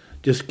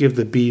just give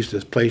the bees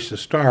this place to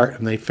start,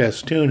 and they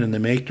festoon and they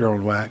make their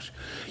own wax,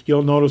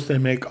 you'll notice they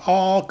make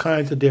all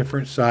kinds of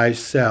different size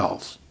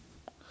cells.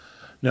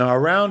 Now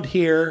around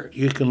here,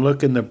 you can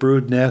look in the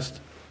brood nest.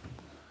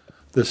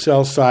 The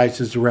cell size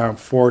is around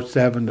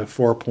 4.7 to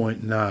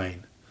 4.9.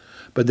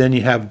 But then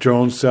you have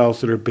drone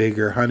cells that are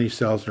bigger, honey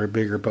cells that are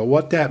bigger. But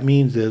what that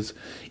means is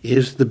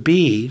the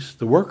bees,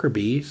 the worker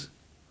bees,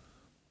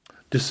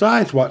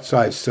 decides what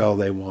size cell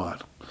they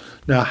want.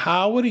 Now,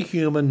 how would a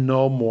human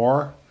know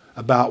more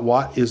about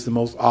what is the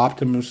most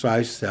optimum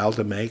size cell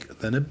to make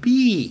than a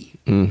bee?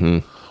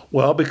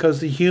 Well, because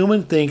the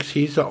human thinks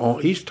he's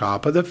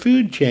top of the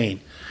food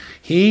chain.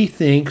 He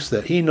thinks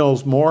that he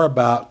knows more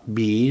about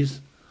bees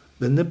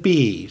than the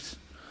bees,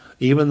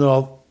 even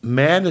though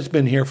man has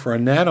been here for a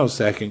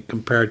nanosecond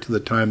compared to the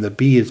time the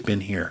bee has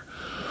been here.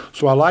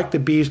 So I like the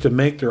bees to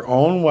make their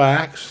own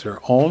wax, their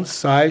own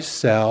size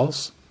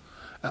cells,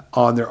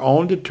 on their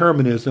own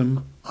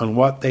determinism on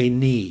what they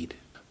need.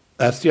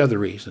 That's the other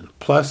reason.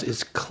 Plus,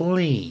 it's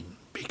clean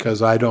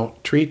because I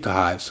don't treat the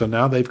hive. So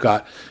now they've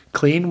got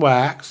clean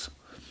wax,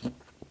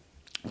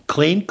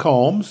 clean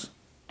combs.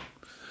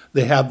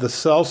 They have the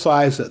cell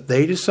size that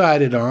they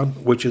decided on,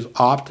 which is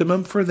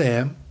optimum for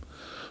them.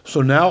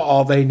 So now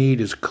all they need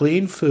is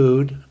clean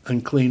food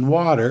and clean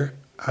water,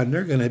 and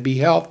they're going to be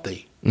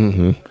healthy.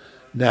 Mm-hmm.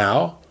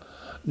 Now,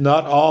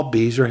 not all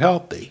bees are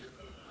healthy.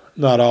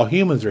 Not all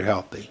humans are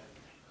healthy.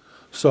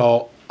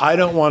 So I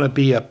don't want to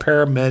be a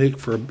paramedic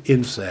for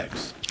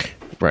insects.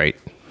 Right.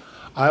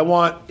 I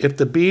want, if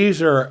the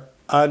bees are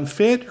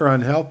unfit or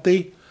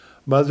unhealthy,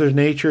 Mother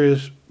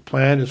Nature's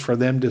plan is for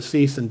them to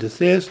cease and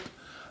desist,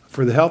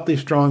 for the healthy,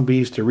 strong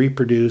bees to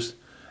reproduce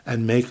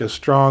and make a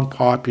strong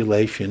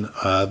population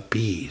of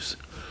bees.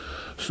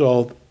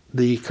 So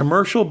the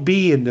commercial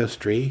bee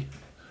industry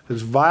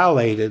has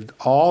violated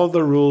all of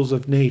the rules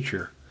of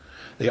nature.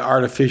 They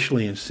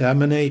artificially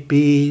inseminate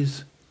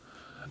bees.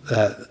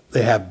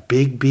 They have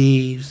big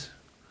bees.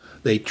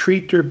 They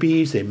treat their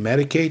bees. They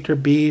medicate their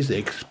bees. They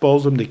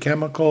expose them to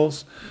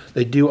chemicals.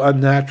 They do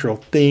unnatural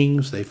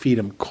things. They feed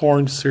them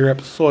corn syrup,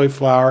 soy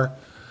flour,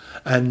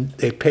 and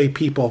they pay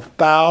people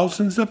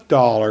thousands of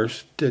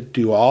dollars to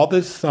do all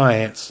this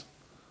science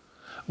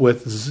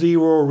with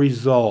zero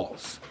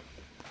results.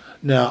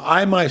 Now,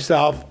 I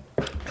myself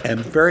am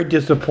very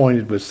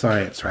disappointed with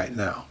science right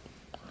now.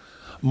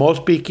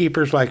 Most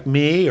beekeepers like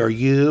me or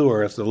you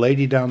or the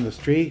lady down the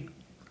street,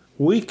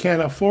 we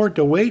can't afford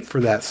to wait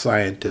for that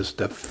scientist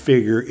to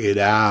figure it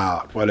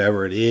out,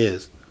 whatever it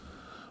is.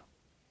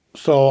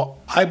 So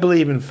I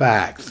believe in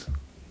facts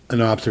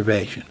and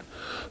observation.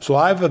 So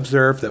I've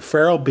observed that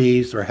feral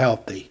bees are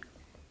healthy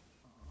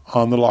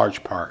on the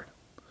large part.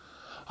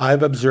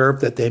 I've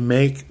observed that they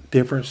make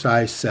different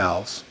size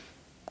cells.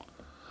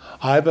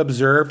 I've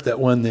observed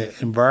that when the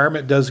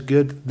environment does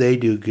good, they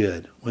do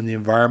good. When the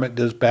environment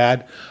does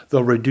bad,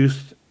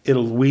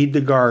 it'll weed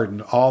the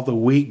garden. All the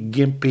weak,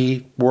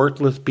 gimpy,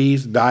 worthless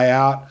bees die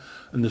out,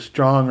 and the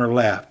strong are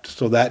left.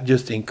 So that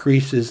just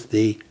increases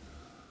the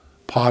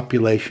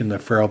population, the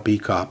feral bee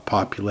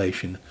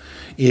population.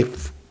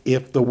 If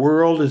the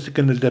world is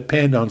going to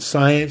depend on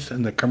science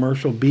and the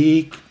commercial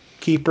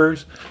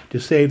beekeepers to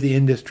save the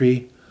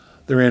industry,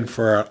 they're in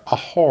for a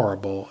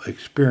horrible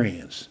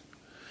experience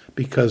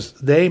because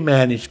they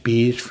manage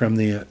bees from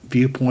the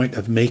viewpoint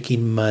of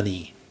making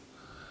money.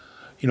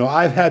 You know,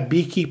 I've had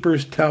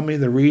beekeepers tell me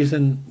the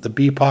reason the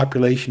bee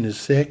population is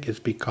sick is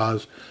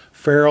because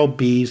feral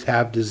bees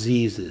have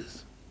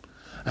diseases,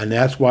 and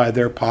that's why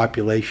their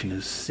population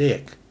is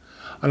sick.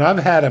 And I've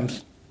had them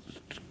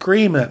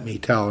scream at me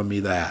telling me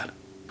that.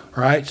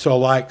 Right? So,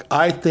 like,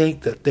 I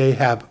think that they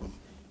have,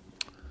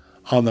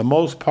 on the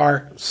most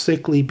part,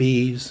 sickly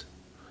bees.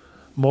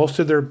 Most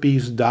of their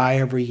bees die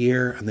every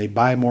year, and they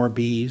buy more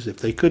bees. If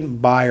they couldn't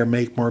buy or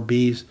make more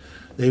bees,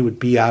 they would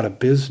be out of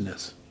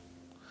business.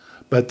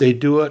 But they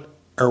do it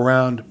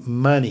around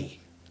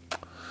money.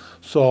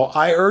 So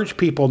I urge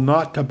people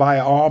not to buy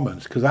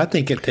almonds, because I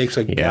think it takes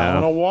a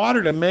gallon of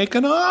water to make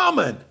an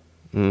almond.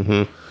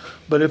 Mm-hmm.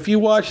 But if you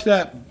watch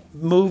that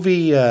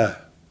movie,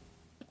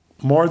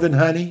 More Than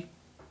Honey,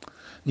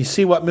 you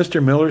see what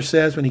Mr. Miller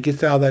says when he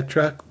gets out of that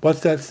truck? What's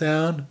that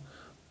sound?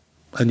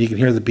 And you can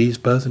hear the bees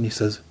buzzing. He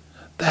says,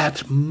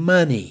 that's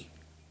money.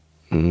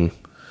 Mm-hmm.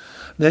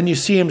 Then you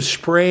see him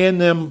spraying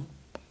them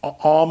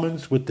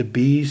almonds with the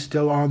bees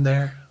still on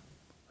there.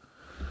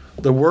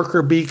 The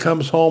worker bee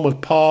comes home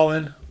with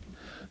pollen.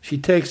 She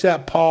takes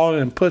that pollen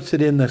and puts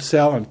it in the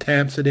cell and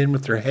tamps it in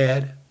with her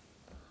head.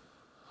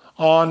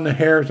 On the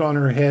hairs on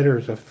her head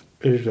there's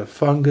a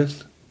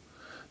fungus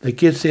that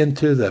gets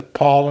into the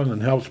pollen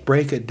and helps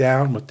break it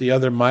down with the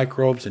other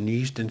microbes and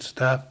yeast and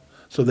stuff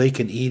so they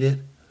can eat it.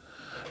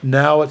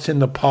 Now it's in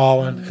the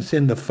pollen, it's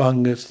in the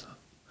fungus.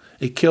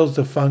 It kills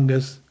the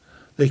fungus.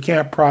 They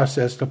can't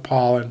process the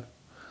pollen.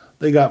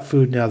 They got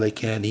food now they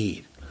can't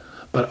eat.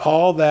 But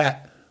all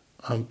that,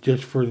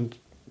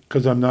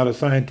 because I'm not a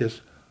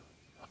scientist,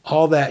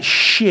 all that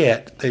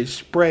shit they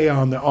spray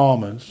on the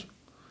almonds,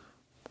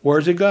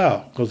 where's it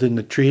go? It goes in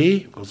the tree,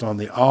 it goes on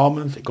the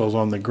almonds, it goes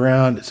on the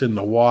ground, it's in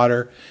the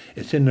water,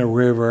 it's in the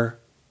river.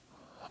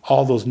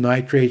 All those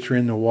nitrates are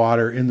in the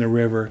water, in the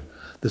river.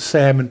 The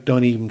salmon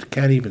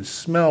can't even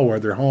smell where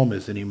their home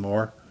is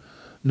anymore.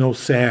 No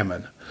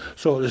salmon.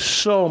 So it is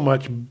so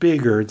much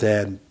bigger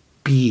than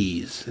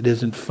bees. It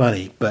isn't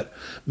funny. But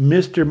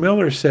Mr.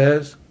 Miller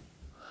says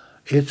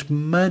it's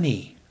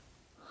money.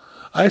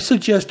 I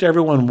suggest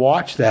everyone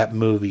watch that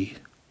movie.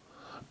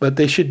 But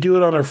they should do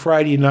it on a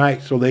Friday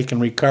night so they can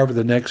recover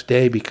the next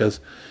day, because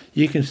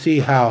you can see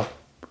how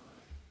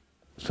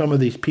some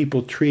of these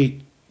people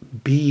treat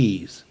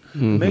bees.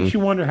 Mm-hmm. It makes you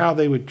wonder how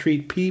they would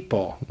treat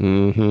people.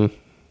 Mm-hmm.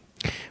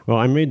 Well,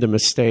 I made the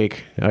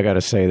mistake, I got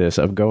to say this,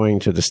 of going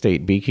to the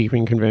state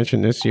beekeeping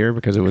convention this year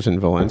because it was in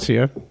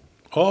Valencia.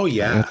 Oh,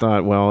 yeah. I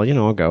thought, well,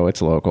 I'll go.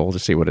 It's local to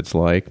see what it's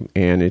like.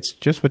 And it's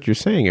just what you're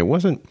saying. It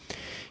wasn't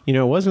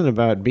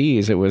about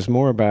bees. It was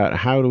more about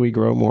how do we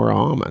grow more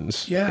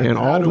almonds. Yeah, and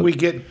how do we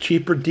get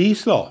cheaper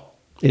diesel?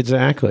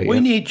 Exactly. We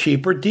need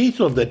cheaper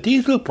diesel. The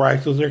diesel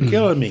prices are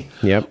killing me.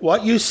 Yep.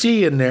 What you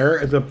see in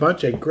there is a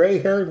bunch of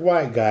gray-haired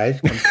white guys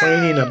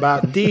complaining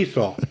about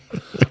diesel.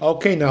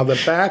 Okay, now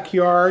the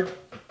backyard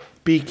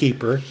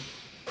beekeeper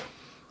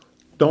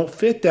don't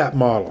fit that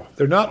model.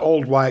 They're not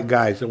old white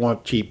guys that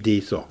want cheap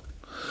diesel.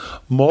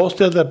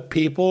 Most of the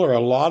people, or a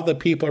lot of the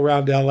people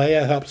around LA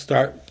that helped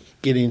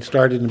getting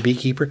started in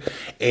beekeeper,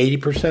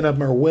 80% of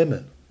them are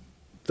women.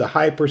 The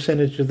high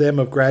percentage of them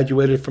have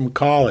graduated from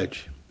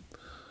college.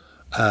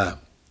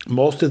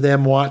 Most of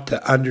them want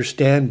to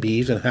understand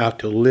bees and how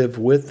to live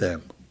with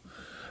them.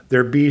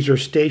 Their bees are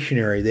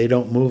stationary. They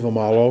don't move them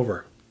all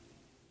over.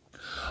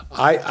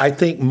 I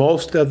think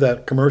most of the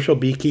commercial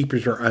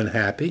beekeepers are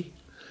unhappy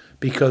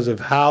because of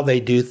how they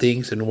do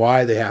things and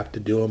why they have to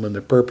do them and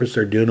the purpose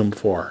they're doing them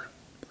for.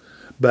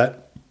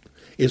 But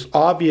it's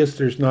obvious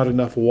there's not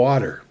enough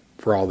water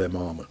for all them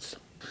almonds.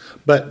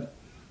 But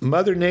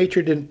Mother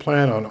Nature didn't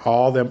plan on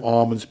all them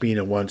almonds being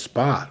in one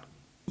spot.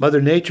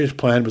 Mother Nature's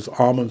plan was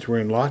almonds were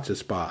in lots of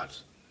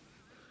spots.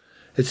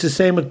 It's the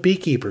same with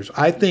beekeepers.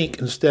 I think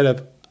instead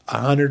of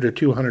 100 or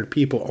 200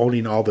 people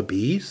owning all the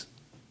bees,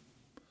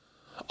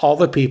 all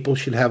the people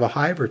should have a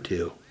hive or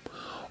two,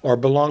 or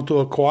belong to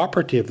a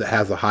cooperative that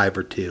has a hive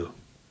or two.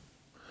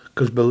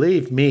 Because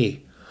believe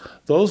me,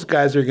 those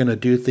guys are going to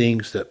do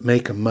things that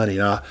make them money.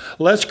 Now,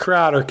 Les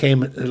Crowder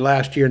came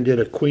last year and did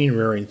a queen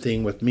rearing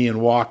thing with me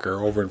and Walker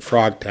over in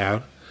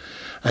Frogtown,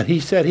 and he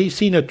said he's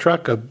seen a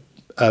truck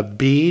of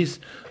bees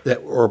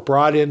that were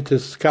brought into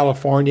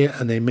California,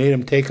 and they made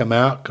them take them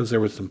out because there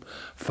was some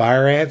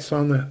fire ants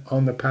on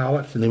the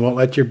pallets, and they won't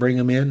let you bring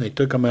them in. They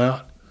took them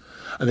out,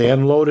 and they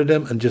unloaded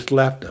them and just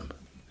left them.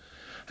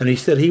 And he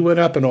said he went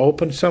up and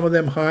opened some of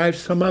them hives.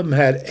 Some of them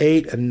had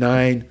 8 and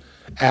 9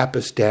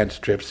 apistan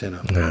strips in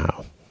them.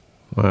 Wow.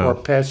 Or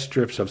pest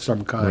strips of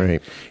some kind.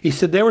 Right. He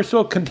said they were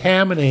so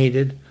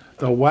contaminated,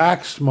 the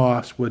wax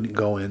moths wouldn't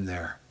go in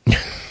there.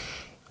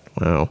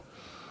 Wow.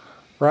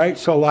 Right?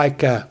 So,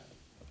 like,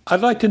 I'd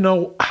like to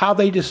know how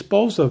they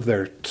dispose of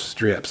their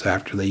strips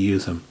after they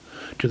use them.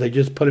 Do they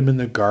just put them in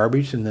the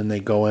garbage and then they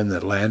go in the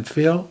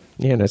landfill?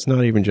 Yeah, and it's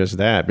not even just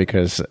that,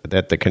 because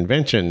at the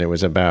convention, it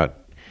was about,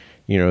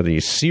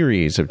 these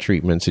series of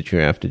treatments that you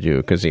have to do,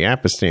 because the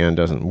apistan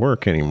doesn't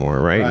work anymore,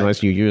 right?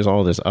 Unless you use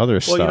all this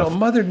other stuff. Well,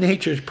 Mother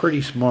Nature's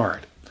pretty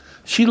smart.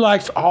 She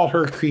likes all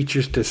her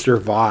creatures to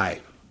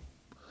survive.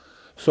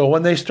 So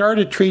when they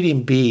started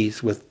treating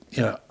bees with,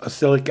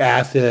 acrylic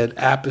acid,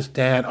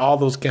 apistan, all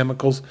those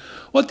chemicals,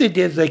 what they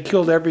did is they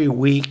killed every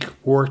weak,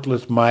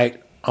 worthless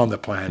mite on the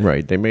planet.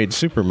 Right. They made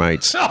super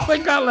mites. All they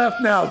got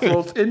left now is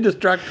those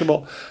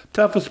indestructible,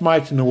 toughest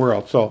mites in the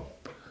world. So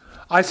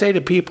I say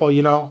to people,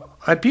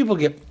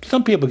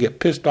 some people get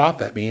pissed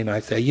off at me, and I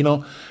say,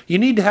 you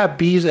need to have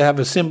bees that have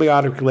a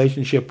symbiotic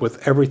relationship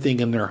with everything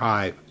in their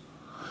hive.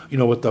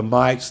 With the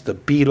mites, the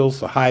beetles,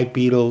 the hive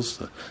beetles,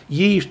 the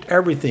yeast,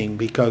 everything.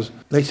 Because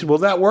they said, will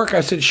that work?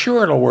 I said,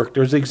 sure, it'll work.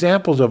 There's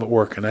examples of it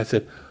working. I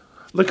said,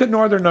 look at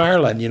Northern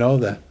Ireland.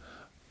 The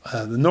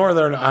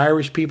Northern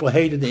Irish people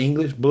hated the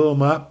English, blew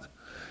them up.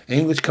 The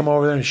English come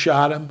over there and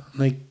shot them.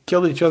 And they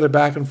killed each other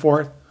back and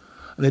forth.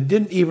 And it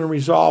didn't even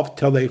resolve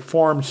till they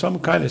formed some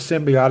kind of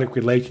symbiotic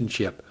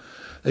relationship.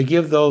 They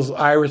give those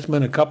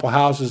Irishmen a couple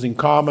houses in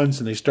commons,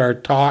 and they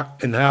start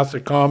in the House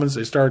of Commons,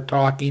 they start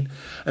talking,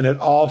 and it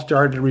all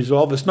started to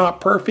resolve. It's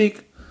not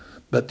perfect,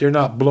 but they're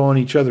not blowing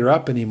each other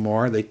up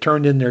anymore. They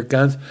turned in their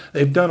guns.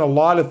 They've done a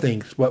lot of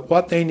things, but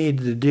what they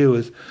needed to do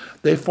is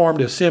they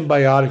formed a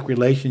symbiotic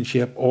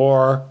relationship,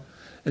 or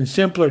in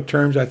simpler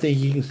terms, I think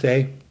you can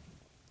say,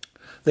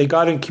 they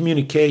got in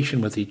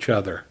communication with each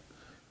other.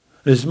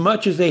 As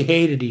much as they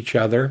hated each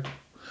other,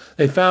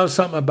 they found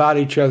something about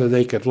each other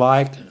they could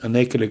like and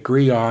they could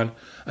agree on,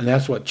 and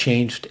that's what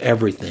changed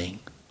everything.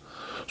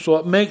 So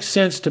it makes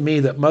sense to me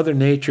that Mother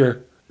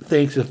Nature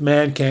thinks if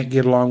man can't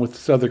get along with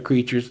these other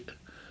creatures,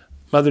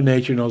 Mother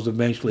Nature knows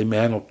eventually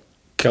man will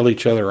kill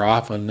each other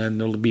off, and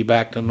then it'll be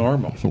back to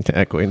normal.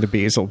 Exactly, and the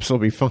bees will still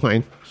be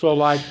fine. So,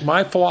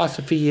 my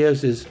philosophy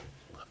is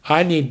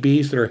I need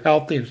bees that are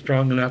healthy and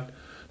strong enough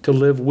to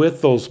live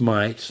with those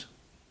mites,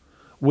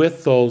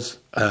 with those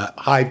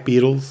hive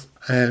beetles,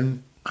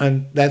 and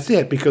that's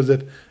it. Because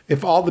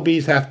if all the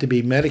bees have to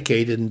be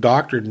medicated and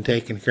doctored and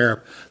taken care of,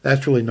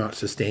 that's really not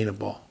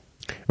sustainable.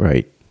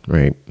 Right.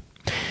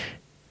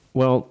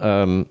 Well,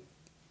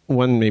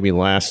 one maybe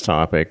last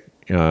topic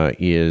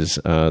is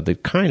the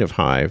kind of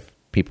hive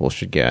people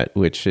should get,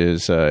 which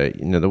is,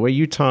 the way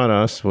you taught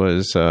us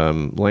was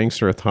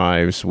Langstroth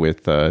hives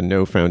with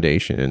no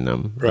foundation in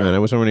them. Right. And I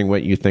was wondering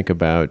what you think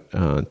about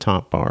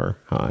top bar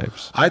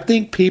hives. I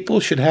think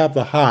people should have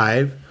the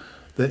hive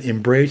that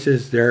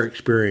embraces their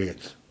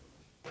experience.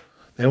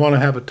 They want to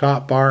have a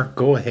top bar,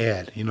 go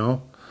ahead,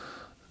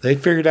 They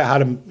figured out how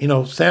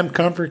to, Sam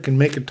Comfort can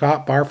make a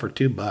top bar for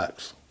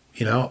 $2.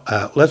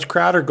 Les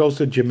Crowder goes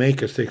to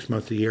Jamaica 6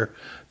 months a year.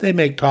 They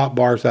make top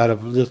bars out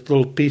of just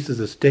little pieces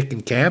of stick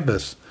and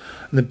canvas.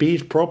 And the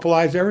bees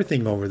propolize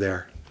everything over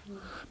there.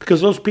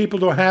 Because those people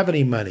don't have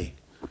any money.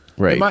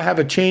 Right. They might have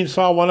a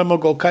chainsaw. One of them will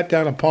go cut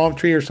down a palm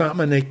tree or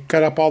something, and they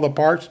cut up all the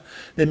parts.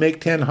 They make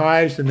 10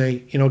 hives, and they,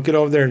 get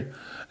over there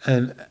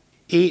and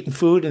eat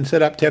food and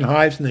set up 10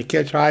 hives, and they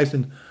catch hives,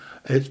 and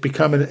it's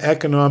become an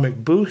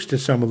economic boost to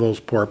some of those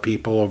poor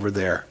people over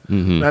there.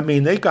 Mm-hmm. I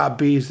mean, they got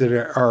bees that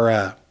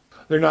are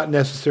they're not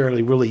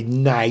necessarily really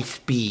nice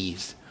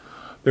bees.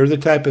 They're the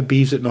type of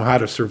bees that know how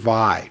to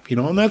survive,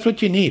 and that's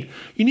what you need.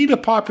 You need a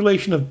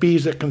population of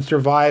bees that can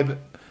survive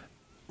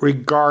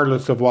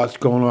regardless of what's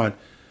going on.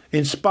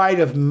 In spite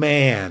of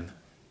man,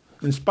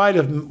 in spite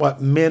of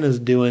what men is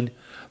doing,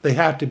 they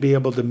have to be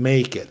able to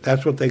make it.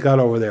 That's what they got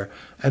over there.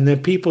 And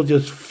then people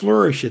just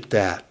flourish at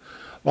that.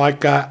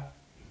 Like I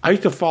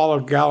used to follow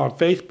a gal on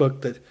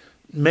Facebook that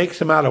makes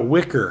them out of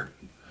wicker,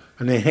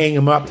 and they hang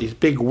them up, these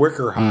big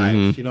wicker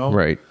hives,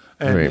 Right.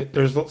 And right.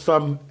 there's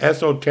some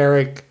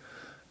esoteric,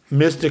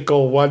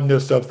 mystical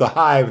oneness of the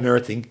hive and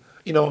everything.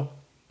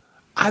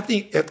 I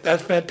think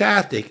that's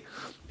fantastic.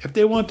 If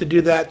they want to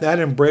do that, that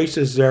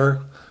embraces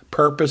their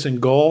purpose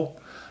and goal.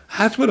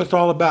 That's what it's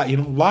all about.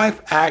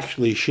 Life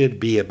actually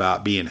should be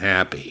about being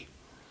happy.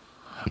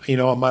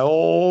 My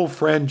old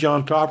friend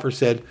John Topper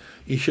said,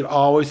 you should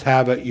always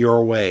have it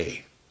your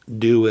way.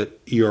 Do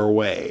it your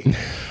way,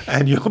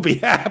 and you'll be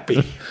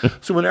happy.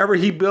 So whenever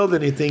he built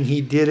anything,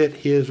 he did it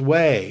his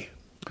way.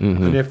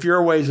 Mm-hmm. And if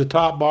your way's a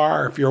top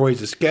bar, if your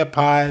way's a skep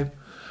hive,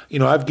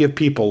 I've given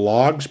people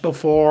logs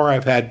before.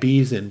 I've had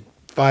bees in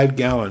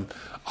 5-gallon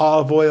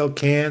olive oil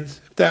cans.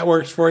 If that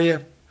works for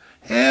you,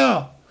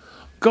 hell,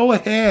 go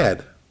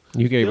ahead.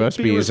 You gave us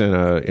bees in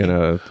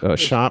a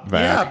shop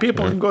vac. Yeah,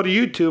 people can go to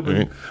YouTube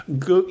and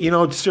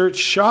go, search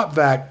shop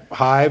vac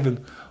hive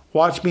and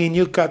watch me and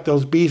you cut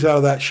those bees out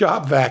of that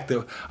shop vac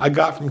that I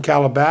got from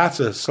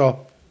Calabasas.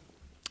 So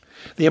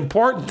the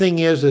important thing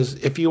is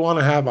if you want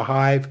to have a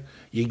hive,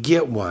 you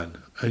get one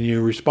and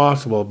you're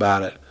responsible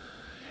about it.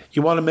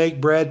 You want to make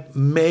bread,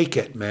 make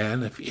it,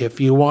 man. If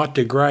you want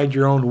to grind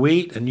your own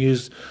wheat and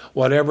use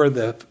whatever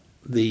the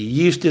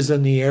yeast is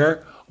in the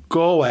air,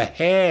 go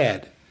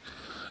ahead.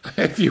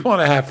 If you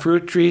want to have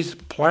fruit trees,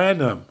 plant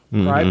them,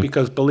 right?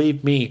 Because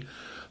believe me,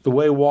 the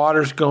way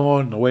water's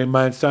going, the way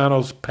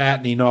Monsanto's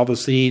patenting all the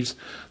seeds,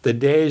 the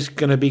day's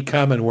going to be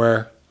coming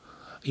where,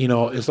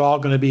 it's all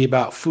going to be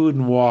about food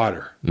and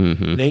water.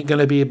 Mm-hmm. It ain't going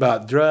to be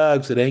about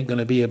drugs. It ain't going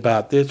to be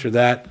about this or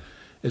that.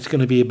 It's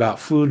going to be about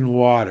food and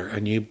water,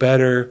 and you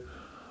better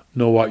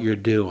know what you're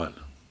doing.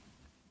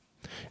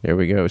 There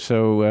we go.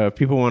 So if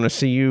people want to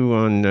see you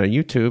on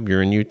YouTube,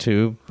 you're on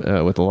YouTube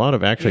with a lot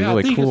of actually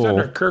really cool. I think it's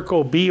under Kirk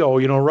O'Beal.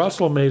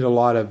 Russell made a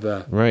lot of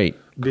right.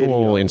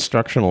 Cool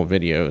instructional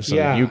videos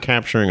of you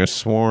capturing a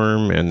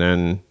swarm and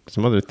then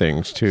some other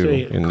things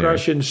too.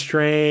 Crush and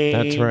strain.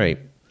 That's right.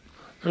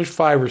 There's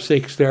 5 or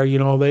 6 there.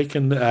 They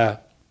can. I'm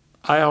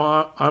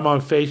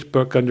on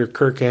Facebook under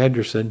Kirk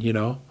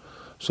Henderson.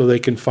 So they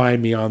can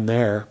find me on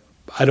there.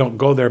 I don't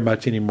go there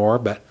much anymore,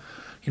 but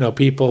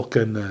people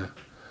can.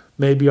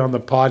 Maybe on the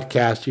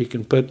podcast you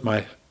can put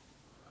my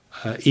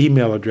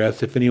email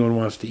address if anyone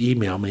wants to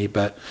email me.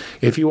 But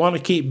if you want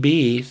to keep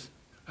bees,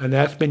 and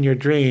that's been your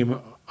dream,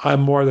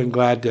 I'm more than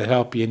glad to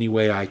help you any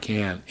way I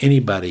can.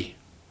 Anybody.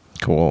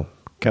 Cool.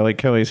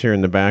 Kelly's here in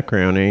the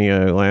background. Any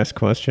last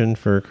question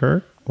for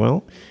Kirk?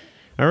 Well,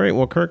 all right.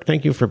 Well, Kirk,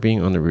 thank you for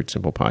being on the Root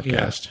Simple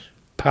podcast. Yeah.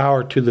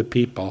 Power to the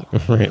people.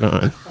 Right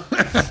on.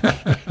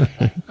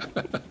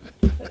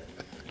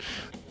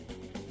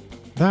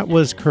 That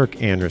was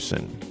Kirk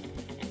Anderson.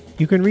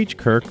 You can reach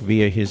Kirk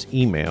via his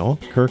email,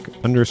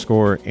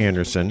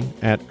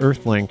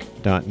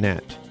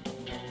 kirk_Anderson@earthlink.net.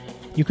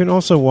 You can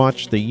also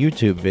watch the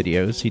YouTube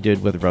videos he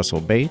did with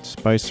Russell Bates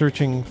by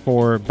searching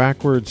for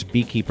Backwards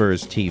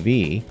Beekeepers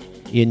TV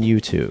in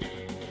YouTube.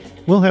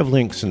 We'll have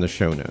links in the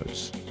show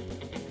notes.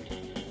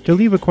 To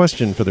leave a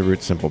question for the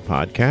Root Simple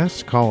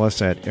podcast, call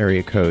us at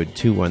area code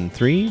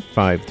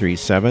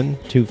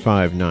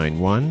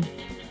 213-537-2591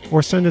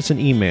 or send us an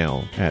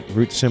email at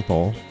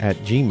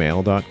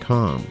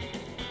rootsimple@gmail.com.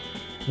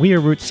 We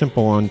are Root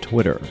Simple on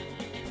Twitter.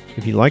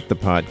 If you like the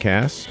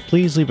podcast,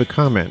 please leave a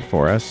comment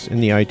for us in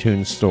the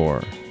iTunes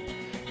Store.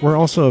 We're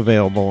also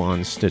available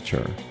on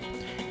Stitcher.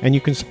 And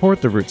you can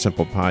support the Root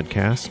Simple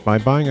podcast by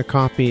buying a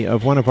copy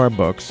of one of our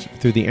books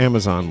through the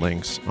Amazon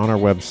links on our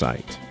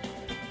website.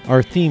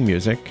 Our theme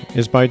music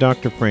is by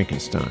Dr.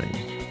 Frankenstein.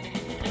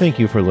 Thank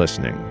you for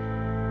listening.